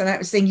about this. And I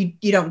was saying,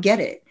 you don't get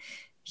it.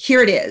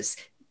 Here it is.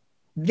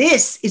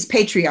 This is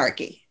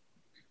patriarchy.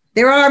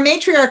 There are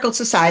matriarchal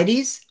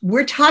societies.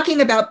 We're talking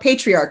about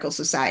patriarchal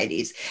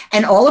societies.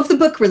 And all of the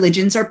book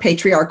religions are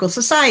patriarchal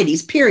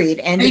societies, period.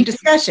 End of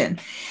discussion.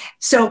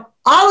 So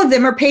all of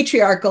them are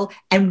patriarchal.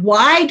 And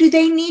why do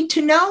they need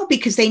to know?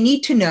 Because they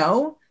need to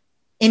know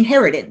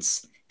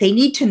inheritance. They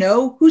need to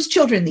know whose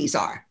children these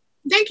are.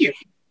 Thank you.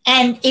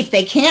 And if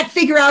they can't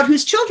figure out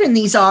whose children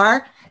these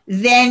are,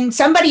 then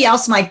somebody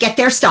else might get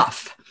their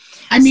stuff.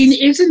 I mean,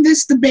 isn't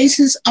this the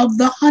basis of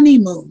the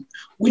honeymoon,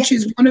 which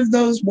is one of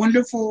those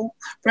wonderful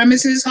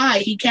premises?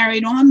 He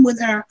carried on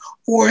with her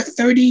for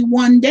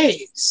 31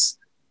 days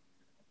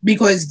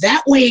because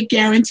that way it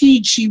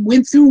guaranteed she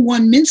went through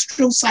one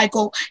menstrual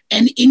cycle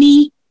and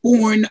any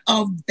born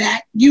of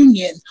that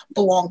union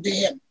belonged to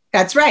him.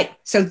 That's right.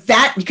 So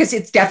that, because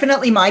it's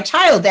definitely my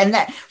child, and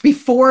that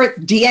before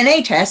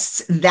DNA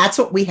tests, that's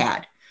what we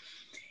had.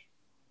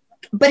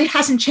 But it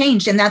hasn't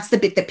changed, and that's the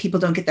bit that people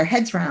don't get their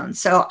heads around.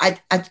 So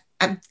I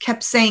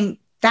kept saying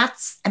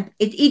it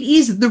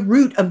is the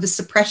root of the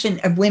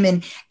suppression of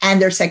women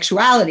and their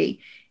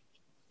sexuality.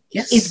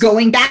 Yes, is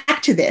going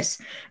back to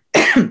this,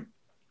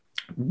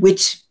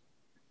 which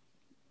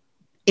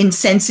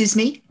incenses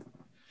me.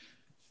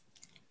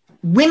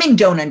 Women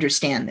don't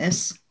understand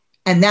this,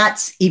 and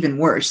that's even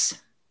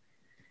worse.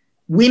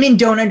 Women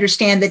don't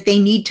understand that they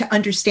need to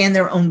understand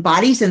their own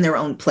bodies and their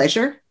own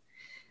pleasure,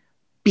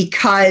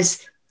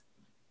 because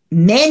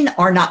men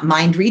are not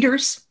mind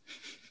readers.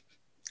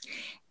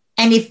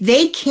 And if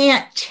they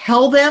can't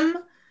tell them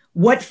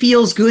what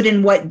feels good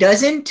and what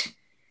doesn't,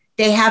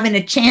 they haven't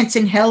a chance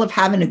in hell of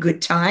having a good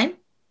time.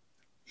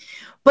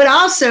 But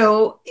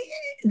also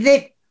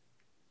that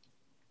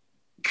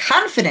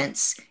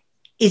confidence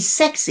is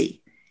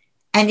sexy.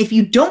 And if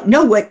you don't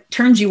know what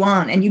turns you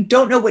on and you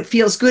don't know what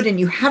feels good and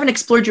you haven't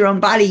explored your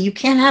own body, you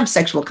can't have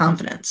sexual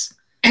confidence.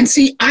 And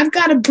see, I've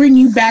got to bring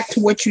you back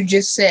to what you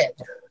just said.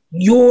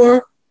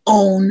 Your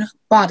own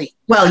body.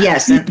 Well,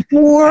 yes.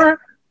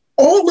 Before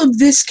all of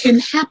this can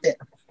happen,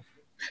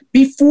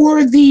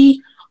 before the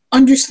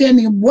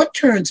understanding of what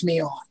turns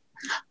me on,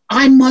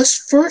 I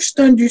must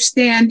first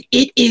understand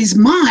it is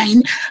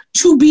mine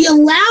to be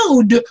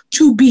allowed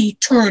to be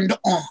turned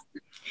on.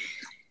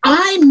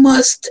 I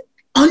must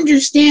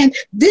understand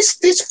this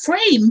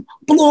frame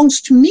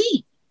belongs to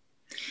me.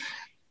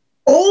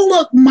 All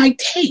of my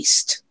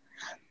taste,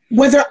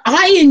 whether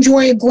I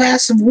enjoy a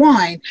glass of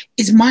wine,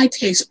 is my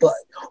taste bud.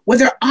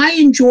 Whether I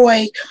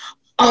enjoy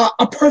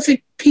a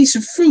perfect piece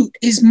of fruit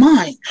is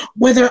mine.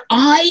 Whether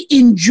I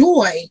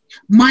enjoy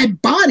my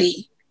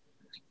body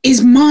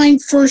is mine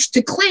first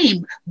to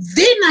claim.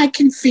 Then I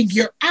can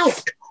figure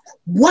out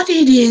what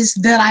it is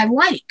that I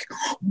like.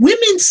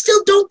 Women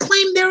still don't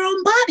claim their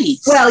own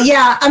bodies. Well,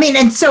 yeah. I mean,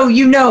 and so,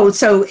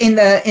 so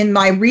in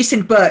my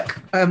recent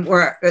book,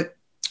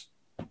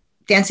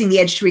 Dancing the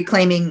Edge to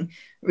Reclaiming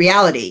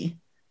Reality,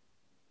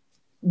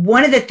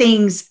 one of the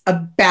things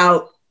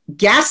about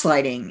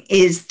gaslighting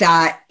is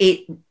that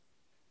it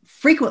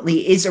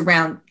frequently is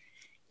around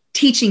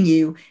teaching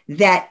you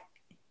that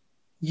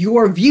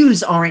your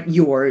views aren't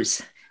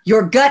yours,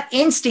 your gut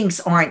instincts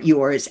aren't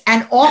yours,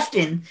 and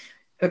often,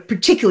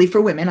 particularly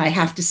for women, I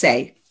have to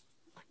say,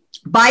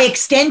 by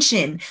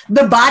extension,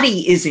 the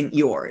body isn't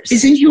yours.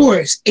 Isn't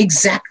yours,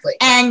 exactly.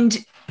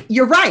 And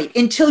you're right.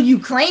 Until you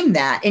claim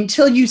that,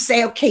 until you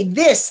say, okay,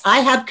 I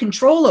have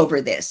control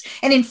over this.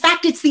 And in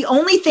fact, it's the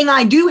only thing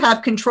I do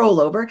have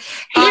control over.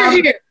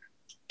 Here.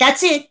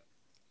 That's it.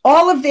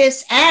 All of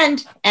this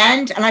and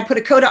I put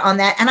a coda on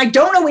that. And I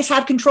don't always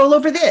have control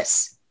over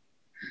this.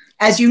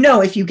 As you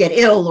know, if you get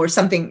ill or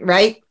something,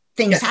 right?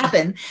 Things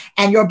happen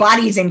and your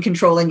body's in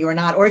control and you're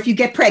not. Or if you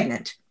get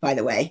pregnant, by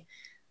the way.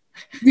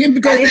 Yeah,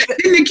 because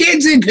then the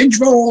kid's in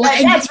control.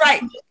 That's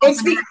right.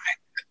 It's the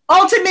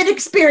ultimate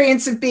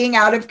experience of being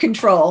out of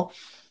control.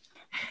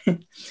 I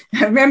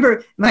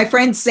remember my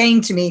friend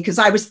saying to me, because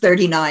I was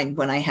 39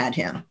 when I had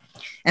him.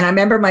 And I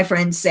remember my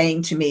friend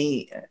saying to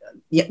me,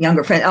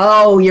 younger friend,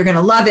 oh, you're going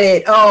to love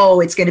it. Oh,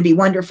 it's going to be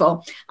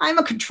wonderful. I'm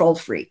a control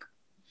freak.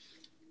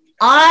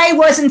 I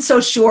wasn't so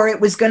sure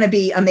it was going to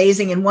be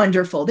amazing and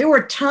wonderful. There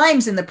were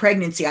times in the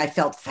pregnancy I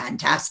felt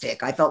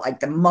fantastic. I felt like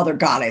the mother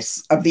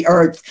goddess of the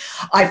earth.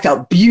 I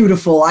felt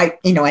beautiful. I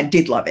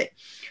did love it.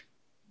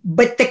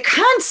 But the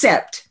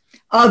concept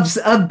of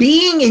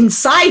being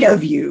inside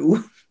of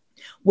you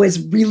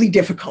was really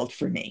difficult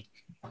for me.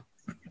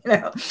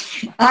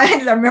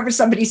 I remember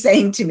somebody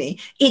saying to me,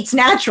 it's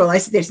natural. I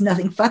said, there's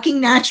nothing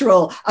fucking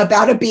natural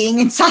about a being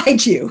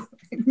inside you.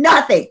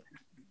 Nothing.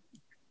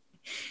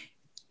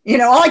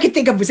 All I could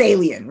think of was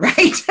Alien, right?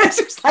 I was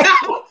just like,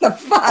 what the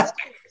fuck?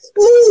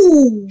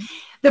 Ooh.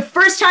 The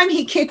first time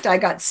he kicked, I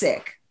got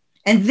sick.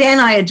 And then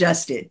I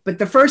adjusted. But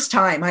the first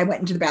time I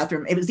went into the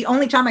bathroom, it was the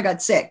only time I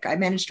got sick. I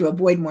managed to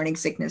avoid morning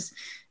sickness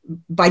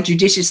by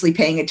judiciously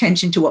paying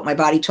attention to what my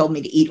body told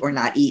me to eat or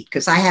not eat,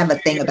 because I have a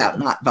thing about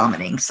not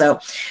vomiting. So,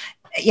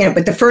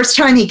 but the first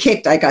time he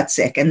kicked, I got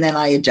sick and then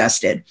I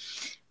adjusted.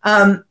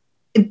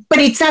 But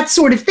it's that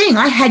sort of thing.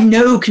 I had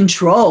no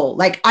control.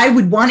 Like I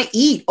would want to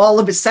eat all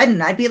of a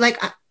sudden. I'd be like,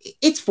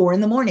 it's 4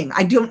 a.m.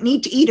 I don't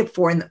need to eat at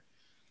 4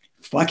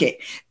 Fuck it.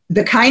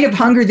 The kind of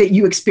hunger that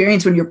you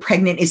experience when you're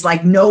pregnant is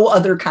like no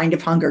other kind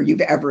of hunger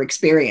you've ever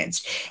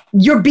experienced.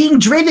 You're being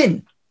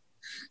driven.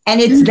 And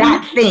it's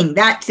that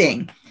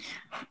thing.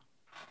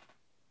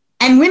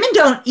 And women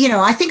don't,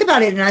 I think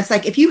about it and it's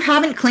like, if you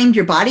haven't claimed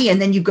your body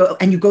and then you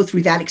go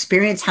through that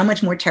experience, how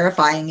much more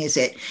terrifying is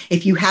it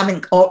if you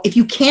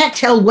can't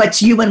tell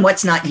what's you and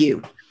what's not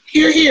you?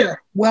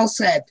 Here. Well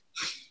said.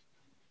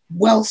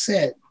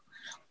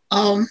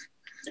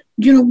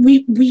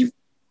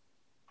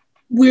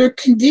 We're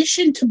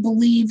conditioned to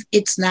believe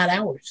it's not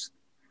ours.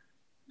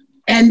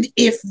 And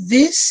if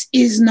this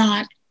is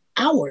not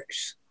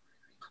ours,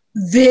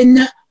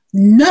 then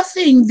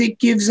nothing that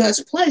gives us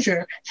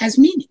pleasure has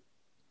meaning.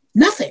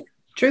 Nothing.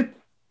 True.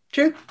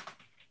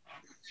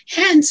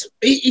 Hence,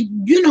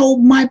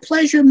 my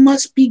pleasure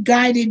must be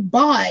guided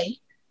by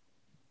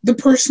the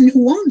person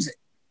who owns it.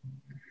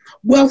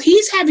 Well,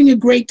 he's having a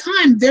great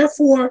time,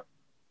 therefore,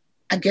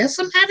 I guess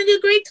I'm having a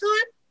great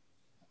time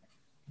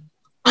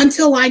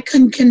until I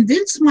can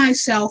convince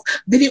myself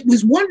that it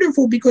was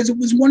wonderful because it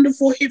was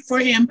wonderful for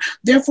him,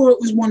 therefore it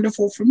was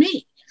wonderful for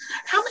me.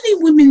 How many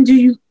women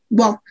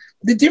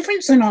the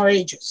difference in our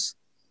ages,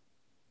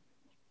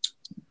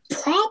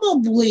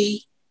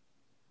 probably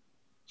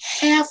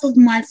half of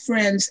my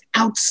friends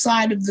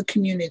outside of the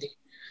community,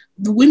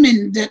 the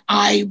women that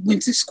I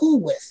went to school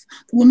with,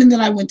 the women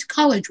that I went to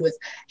college with,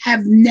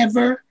 have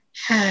never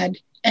had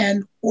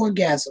an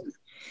orgasm.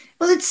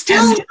 Well, it's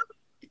still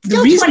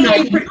the reason I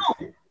know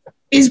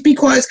is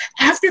because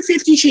after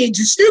 50 Shades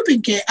of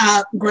Stupid,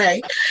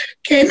 Grey,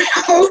 came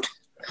out,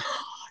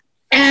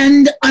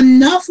 and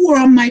enough were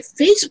on my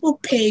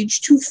Facebook page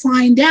to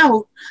find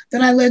out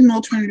that I led an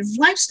alternative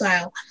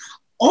lifestyle.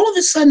 All of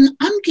a sudden,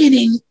 I'm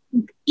getting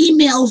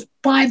emails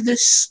by the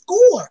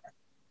score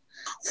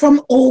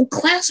from old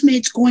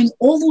classmates going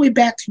all the way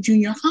back to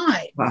junior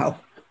high. Wow.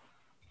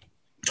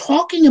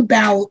 Talking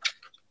about,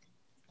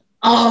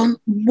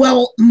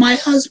 my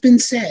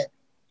husband said,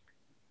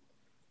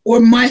 or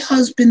my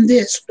husband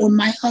this, or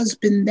my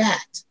husband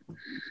that.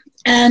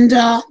 And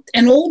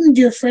an old and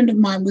dear friend of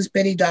mine was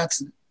Betty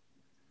Dodson.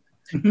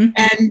 Mm-hmm.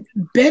 And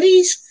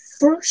Betty's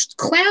first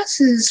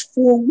classes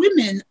for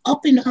women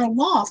up in her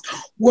loft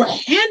were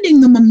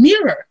handing them a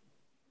mirror.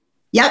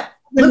 Yep.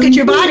 Look at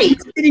your body.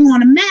 Sitting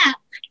on a mat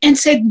and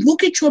said,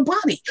 look at your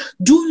body.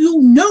 Do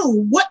you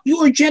know what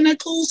your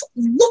genitals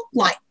look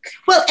like?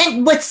 Well,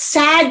 and what's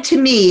sad to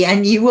me,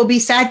 and you will be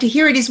sad to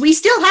hear it, is we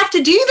still have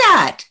to do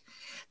that.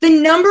 The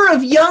number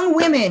of young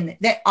women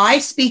that I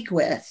speak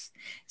with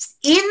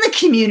in the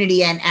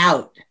community and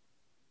out,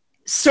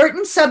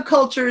 certain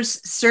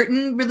subcultures,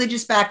 certain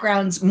religious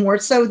backgrounds, more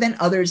so than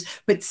others,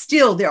 but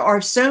still there are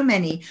so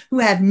many who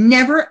have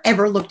never,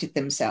 ever looked at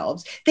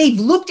themselves. They've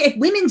looked at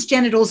women's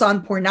genitals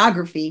on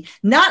pornography,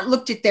 not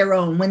looked at their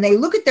own. When they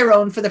look at their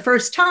own for the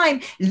first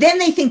time, then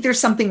they think there's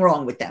something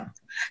wrong with them.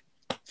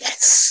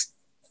 Yes.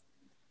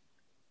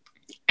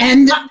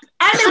 And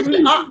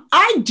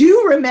I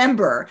do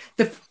remember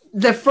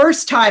the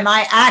first time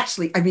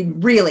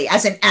really,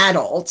 as an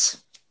adult,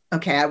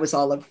 okay, I was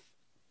all of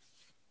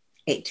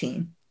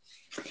 18,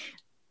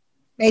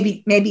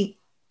 maybe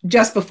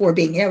just before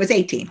I was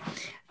 18,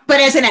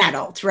 but as an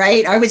adult,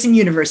 right? I was in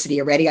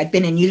university already. I'd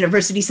been in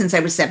university since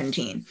I was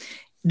 17.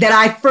 that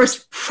I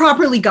first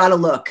properly got a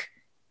look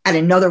at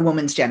another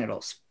woman's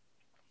genitals.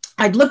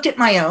 I'd looked at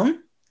my own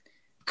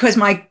because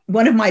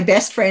one of my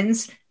best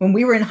friends, when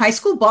we were in high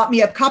school, bought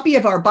me a copy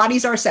of Our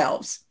Bodies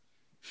Ourselves.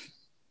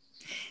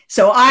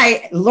 So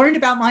I learned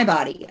about my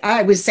body.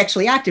 I was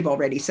sexually active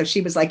already. So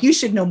she was like, you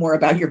should know more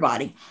about your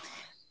body.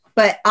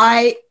 But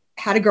I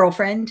had a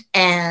girlfriend,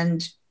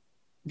 and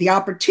the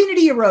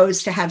opportunity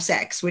arose to have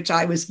sex, which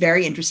I was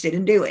very interested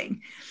in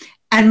doing.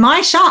 And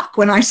my shock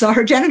when I saw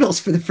her genitals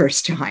for the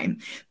first time,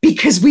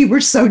 because we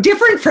were so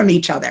different from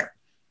each other.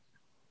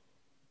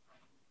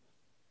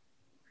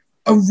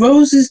 A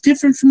rose is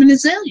different from an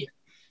azalea.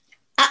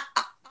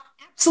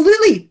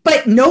 Absolutely.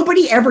 But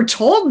nobody ever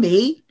told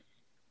me.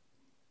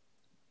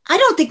 I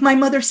don't think my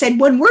mother said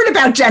one word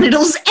about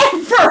genitals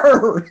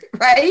ever,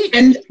 right?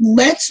 And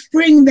let's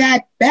bring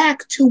that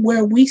back to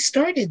where we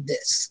started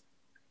this.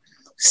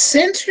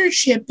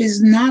 Censorship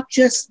is not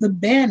just the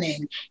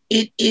banning,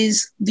 it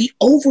is the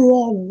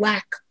overall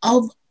lack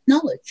of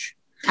knowledge.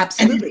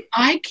 Absolutely. And if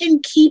I can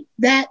keep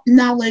that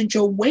knowledge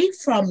away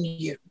from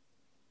you,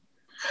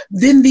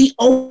 then the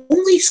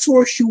only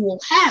source you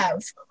will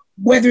have,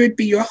 whether it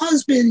be your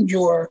husband,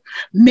 your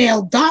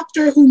male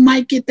doctor who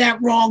might get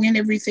that wrong and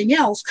everything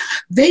else,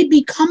 they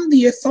become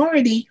the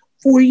authority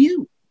for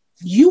you.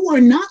 You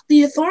are not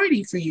the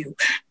authority for you.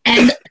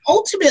 And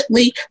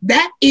ultimately,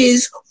 that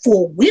is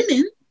for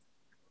women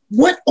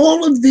what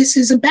all of this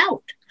is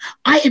about.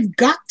 I have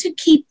got to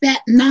keep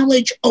that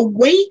knowledge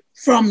away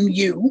from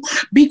you,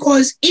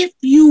 because if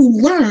you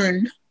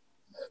learn,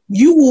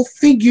 you will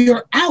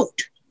figure out,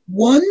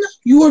 one,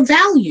 your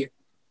value.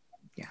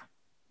 Yeah.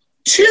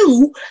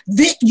 Two,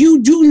 that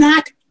you do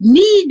not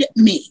need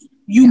me.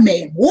 You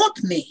may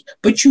want me,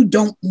 but you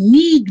don't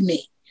need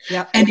me.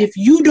 Yep. And if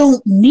you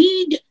don't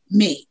need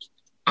me,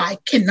 I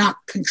cannot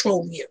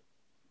control you.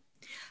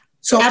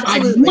 So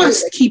absolutely. I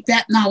must keep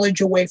that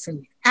knowledge away from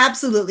you.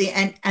 Absolutely.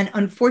 And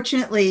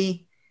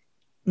unfortunately,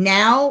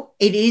 now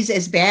it is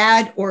as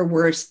bad or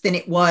worse than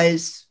it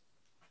was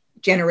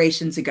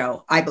generations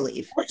ago, I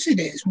believe. Of course it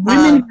is.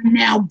 Women are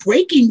now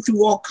breaking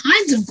through all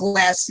kinds of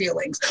glass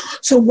ceilings.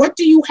 So what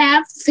do you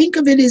have? Think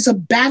of it as a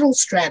battle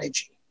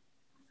strategy.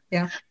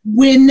 Yeah.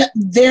 When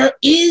there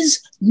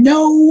is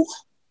no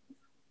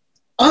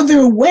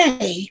other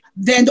way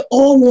than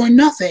all or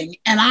nothing,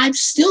 and I've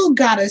still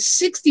got a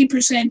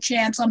 60%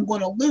 chance I'm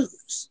going to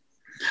lose,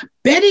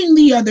 betting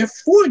the other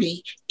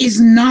 40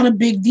 is not a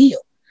big deal.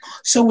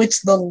 So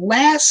it's the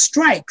last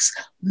strikes.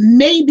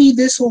 Maybe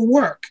this will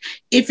work.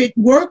 If it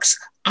works,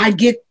 I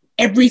get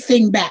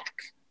everything back.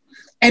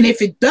 And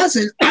if it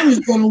doesn't, I was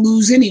going to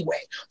lose anyway.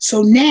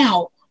 So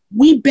now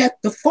we bet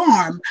the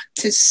farm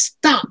to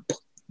stop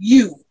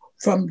you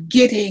from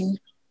getting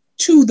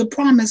to the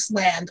promised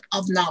land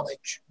of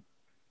knowledge.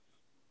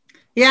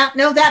 Yeah,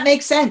 no, that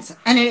makes sense.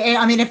 And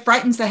it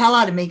frightens the hell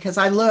out of me, because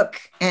I look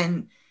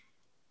and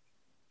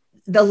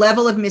the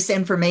level of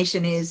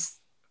misinformation is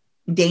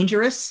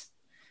dangerous.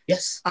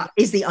 Yes.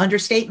 Is the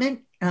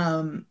understatement.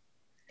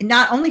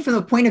 Not only from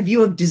the point of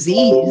view of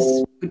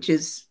disease, which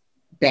is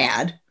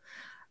bad,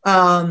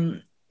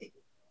 but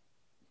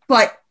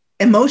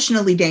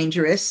emotionally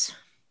dangerous.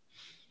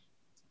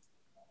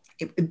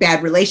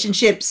 Bad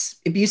relationships,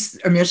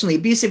 emotionally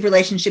abusive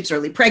relationships,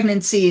 early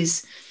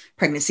pregnancies,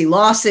 pregnancy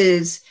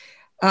losses.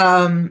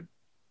 I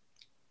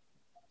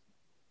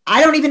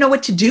don't even know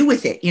what to do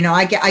with it.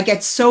 I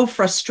get so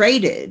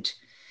frustrated.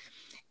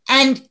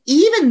 And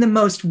even the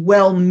most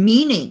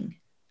well-meaning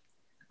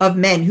of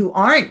men who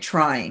aren't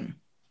trying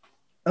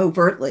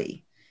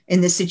overtly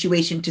in this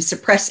situation to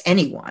suppress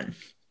anyone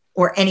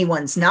or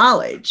anyone's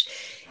knowledge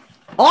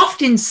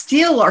often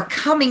still are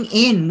coming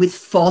in with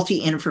faulty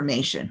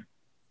information.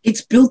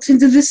 It's built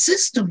into the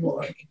system,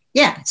 Lori.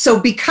 Yeah. So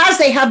because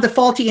they have the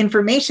faulty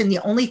information, the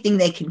only thing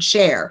they can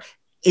share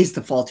is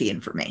the faulty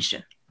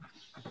information.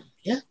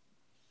 Yeah.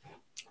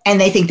 And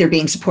they think they're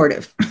being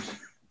supportive.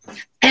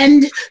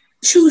 And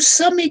to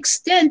some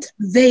extent,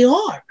 they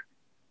are.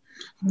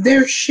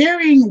 They're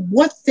sharing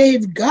what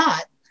they've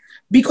got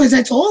because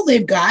that's all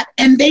they've got,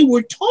 and they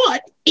were taught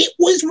it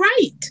was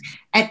right.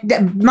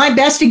 And my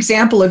best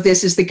example of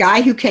this is the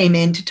guy who came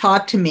in to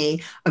talk to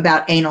me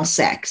about anal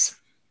sex.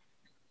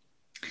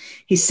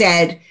 He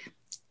said,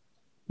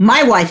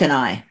 my wife and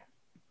I,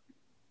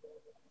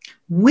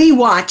 we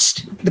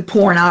watched the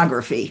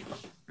pornography.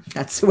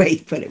 That's the way he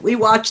put it. We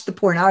watched the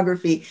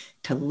pornography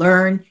to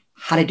learn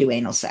how to do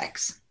anal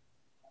sex.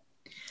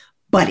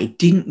 But it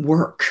didn't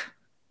work.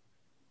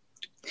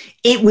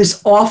 It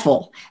was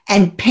awful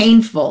and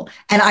painful,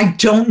 and I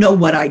don't know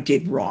what I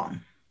did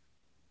wrong.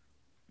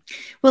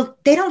 Well,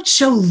 they don't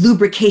show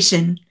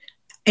lubrication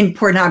in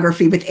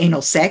pornography with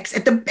anal sex.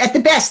 At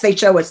the best, they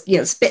show us,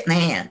 spit in the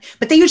hand,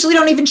 but they usually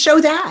don't even show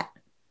that.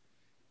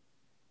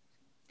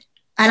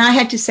 And I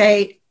had to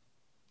say,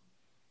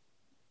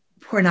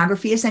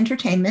 pornography is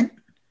entertainment.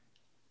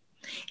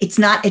 It's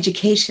not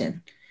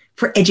education.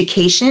 For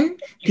education,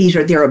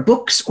 there are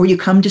books, or you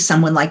come to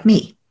someone like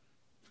me.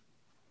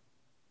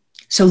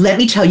 So let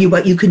me tell you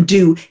what you can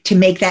do to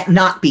make that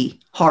not be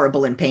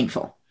horrible and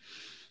painful.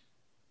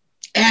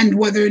 and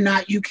whether or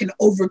not you can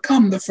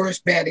overcome the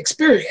first bad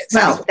experience.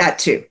 Well, that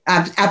too.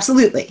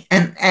 Absolutely.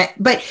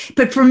 But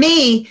for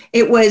me,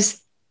 it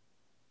was,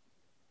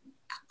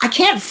 I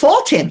can't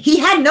fault him. He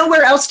had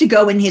nowhere else to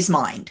go in his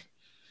mind.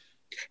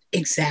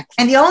 Exactly.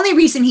 And the only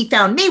reason he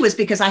found me was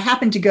because I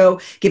happened to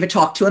go give a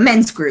talk to a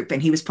men's group,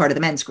 and he was part of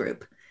the men's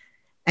group.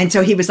 And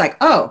so he was like,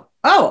 oh,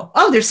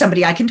 there's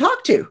somebody I can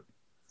talk to.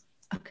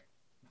 Okay.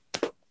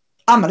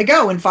 I'm going to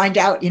go and find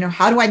out,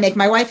 how do I make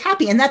my wife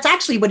happy? And that's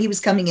actually what he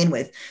was coming in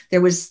with. There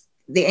was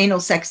the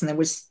anal sex and there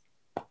was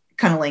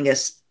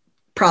cunnilingus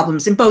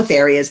problems in both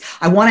areas.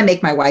 I want to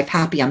make my wife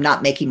happy. I'm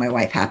not making my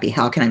wife happy.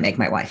 How can I make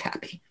my wife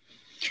happy?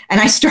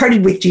 And I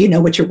started with, do you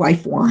know what your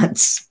wife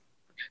wants?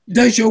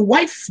 Does your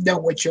wife know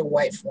what your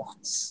wife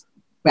wants?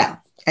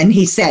 Well, and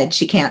he said,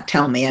 she can't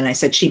tell me. And I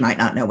said, she might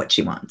not know what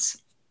she wants.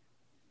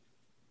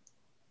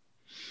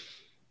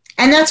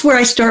 And that's where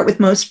I start with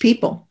most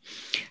people.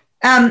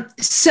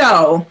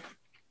 So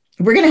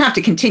we're going to have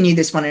to continue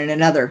this one in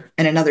another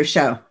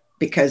show,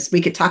 because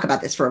we could talk about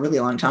this for a really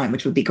long time,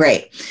 which would be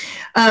great.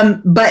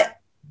 But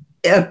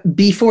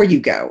before you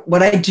go,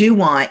 what I do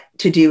want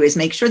to do is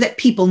make sure that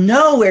people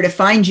know where to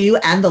find you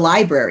and the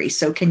library.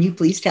 So can you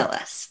please tell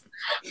us?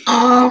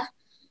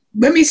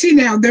 Let me see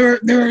now. There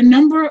are a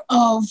number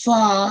of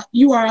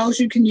URLs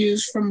you can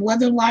use, from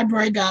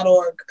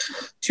leatherlibrary.org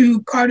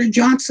to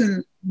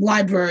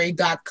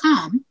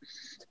carterjohnsonlibrary.com.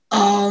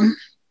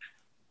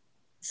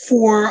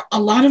 For a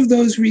lot of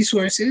those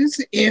resources,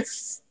 if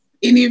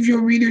any of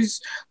your readers,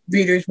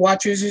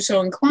 watchers are so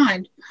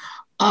inclined,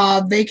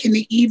 they can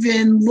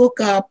even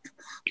look up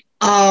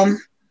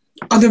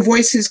Other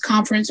Voices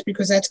Conference,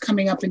 because that's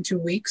coming up in 2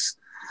 weeks,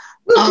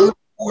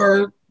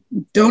 or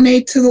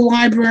donate to the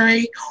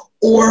library,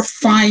 or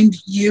find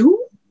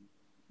you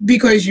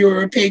because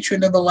you're a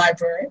patron of the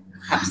library.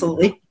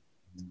 Absolutely.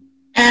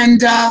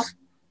 And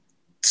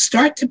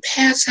start to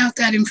pass out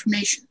that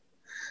information.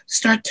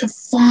 Start to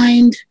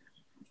find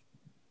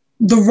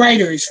the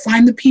writers,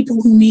 find the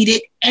people who need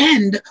it,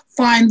 and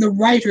find the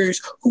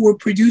writers who are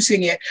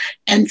producing it.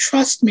 And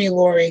trust me,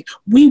 Lori,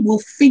 we will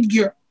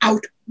figure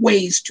out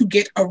ways to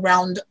get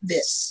around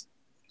this.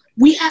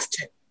 We have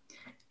to.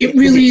 It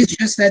really is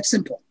just that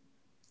simple.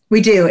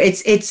 We do.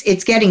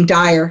 It's getting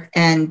dire,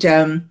 and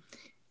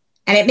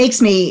it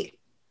makes me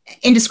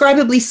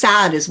indescribably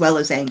sad as well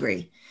as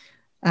angry,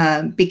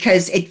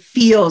 because it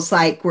feels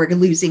like we're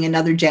losing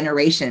another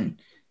generation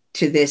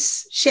to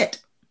this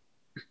shit.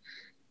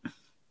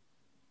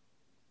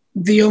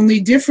 The only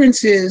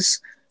difference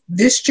is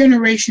this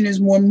generation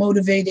is more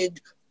motivated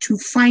to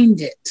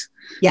find it.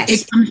 Yes.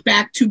 It comes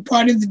back to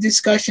part of the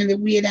discussion that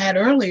we had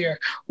earlier,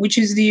 which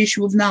is the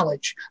issue of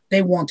knowledge.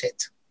 They want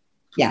it.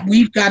 Yeah.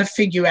 We've got to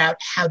figure out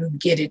how to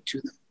get it to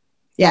them.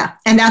 Yeah.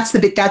 And that's the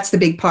big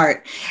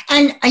part.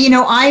 And,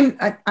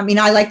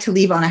 I like to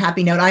leave on a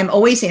happy note. I'm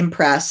always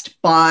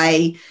impressed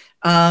by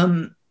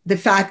the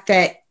fact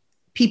that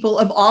people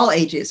of all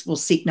ages will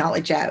seek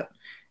knowledge out.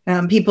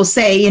 People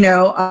say,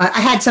 I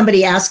had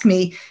somebody ask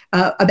me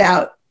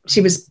about, she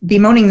was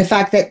bemoaning the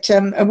fact that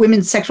a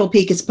woman's sexual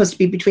peak is supposed to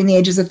be between the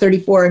ages of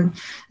 35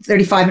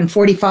 and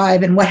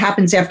 45, and what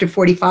happens after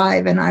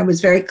 45. And I was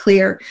very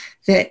clear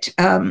that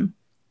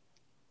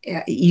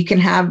you can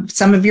have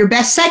some of your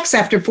best sex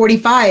after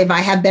 45. I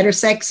had better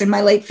sex in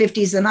my late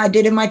 50s than I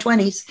did in my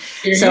 20s.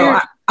 Yeah. So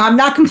I'm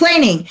not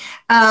complaining.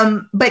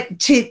 But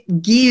to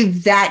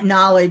give that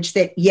knowledge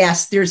that,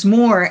 yes, there's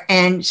more.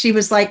 And she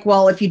was like,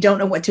 well, if you don't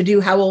know what to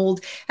do, how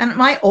old? And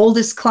my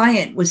oldest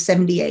client was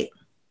 78.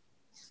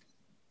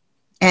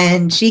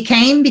 And she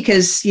came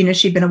because,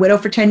 she'd been a widow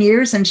for 10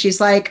 years. And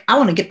she's like, I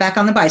want to get back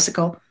on the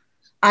bicycle.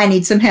 I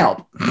need some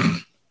help.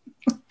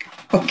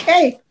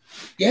 Okay.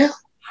 Yeah.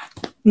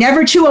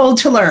 Never too old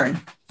to learn.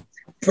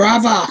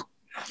 Brava.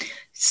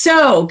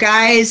 So,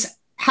 guys,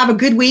 have a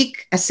good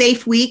week, a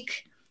safe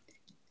week.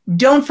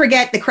 Don't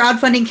forget the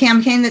crowdfunding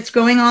campaign that's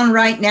going on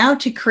right now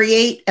to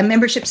create a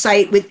membership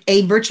site with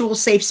a virtual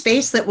safe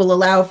space that will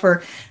allow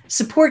for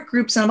support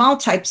groups on all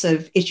types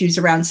of issues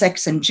around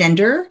sex and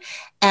gender,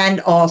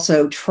 and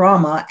also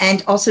trauma,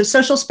 and also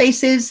social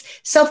spaces,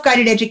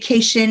 self-guided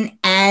education,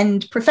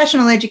 and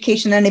professional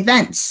education and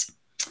events.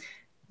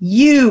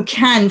 You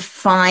can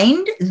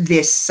find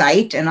this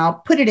site, and I'll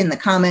put it in the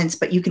comments,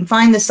 but you can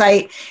find the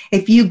site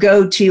if you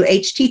go to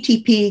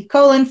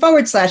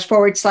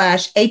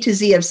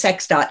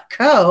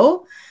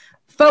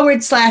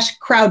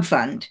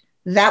http://a2zofsex.co/crowdfund.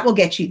 That will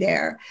get you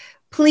there.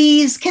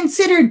 Please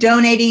consider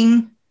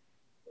donating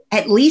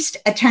at least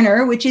a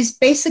tenner, which is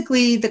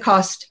basically the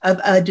cost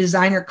of a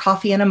designer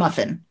coffee and a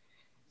muffin,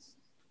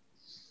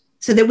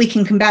 so that we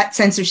can combat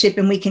censorship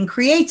and we can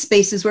create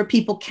spaces where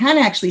people can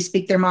actually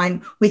speak their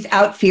mind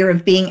without fear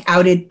of being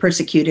outed,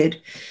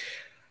 persecuted,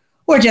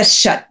 or just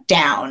shut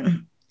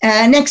down.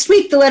 Next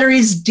week, the letter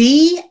is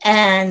D,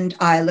 and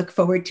I look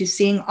forward to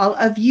seeing all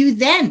of you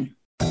then.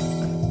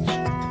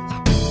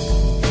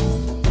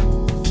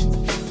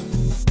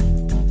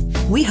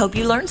 We hope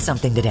you learned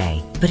something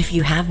today. But if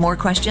you have more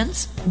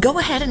questions, go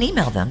ahead and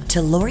email them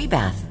to Lori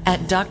Beth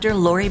at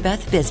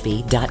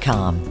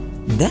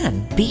drloribethbisbee.com.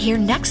 Then be here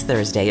next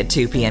Thursday at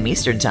 2 p.m.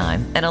 Eastern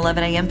Time and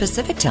 11 a.m.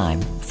 Pacific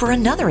Time for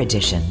another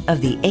edition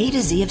of the A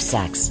to Z of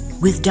Sex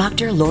with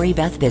Dr. Lori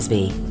Beth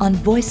Bisbee on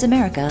Voice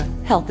America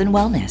Health and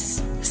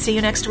Wellness. See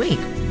you next week.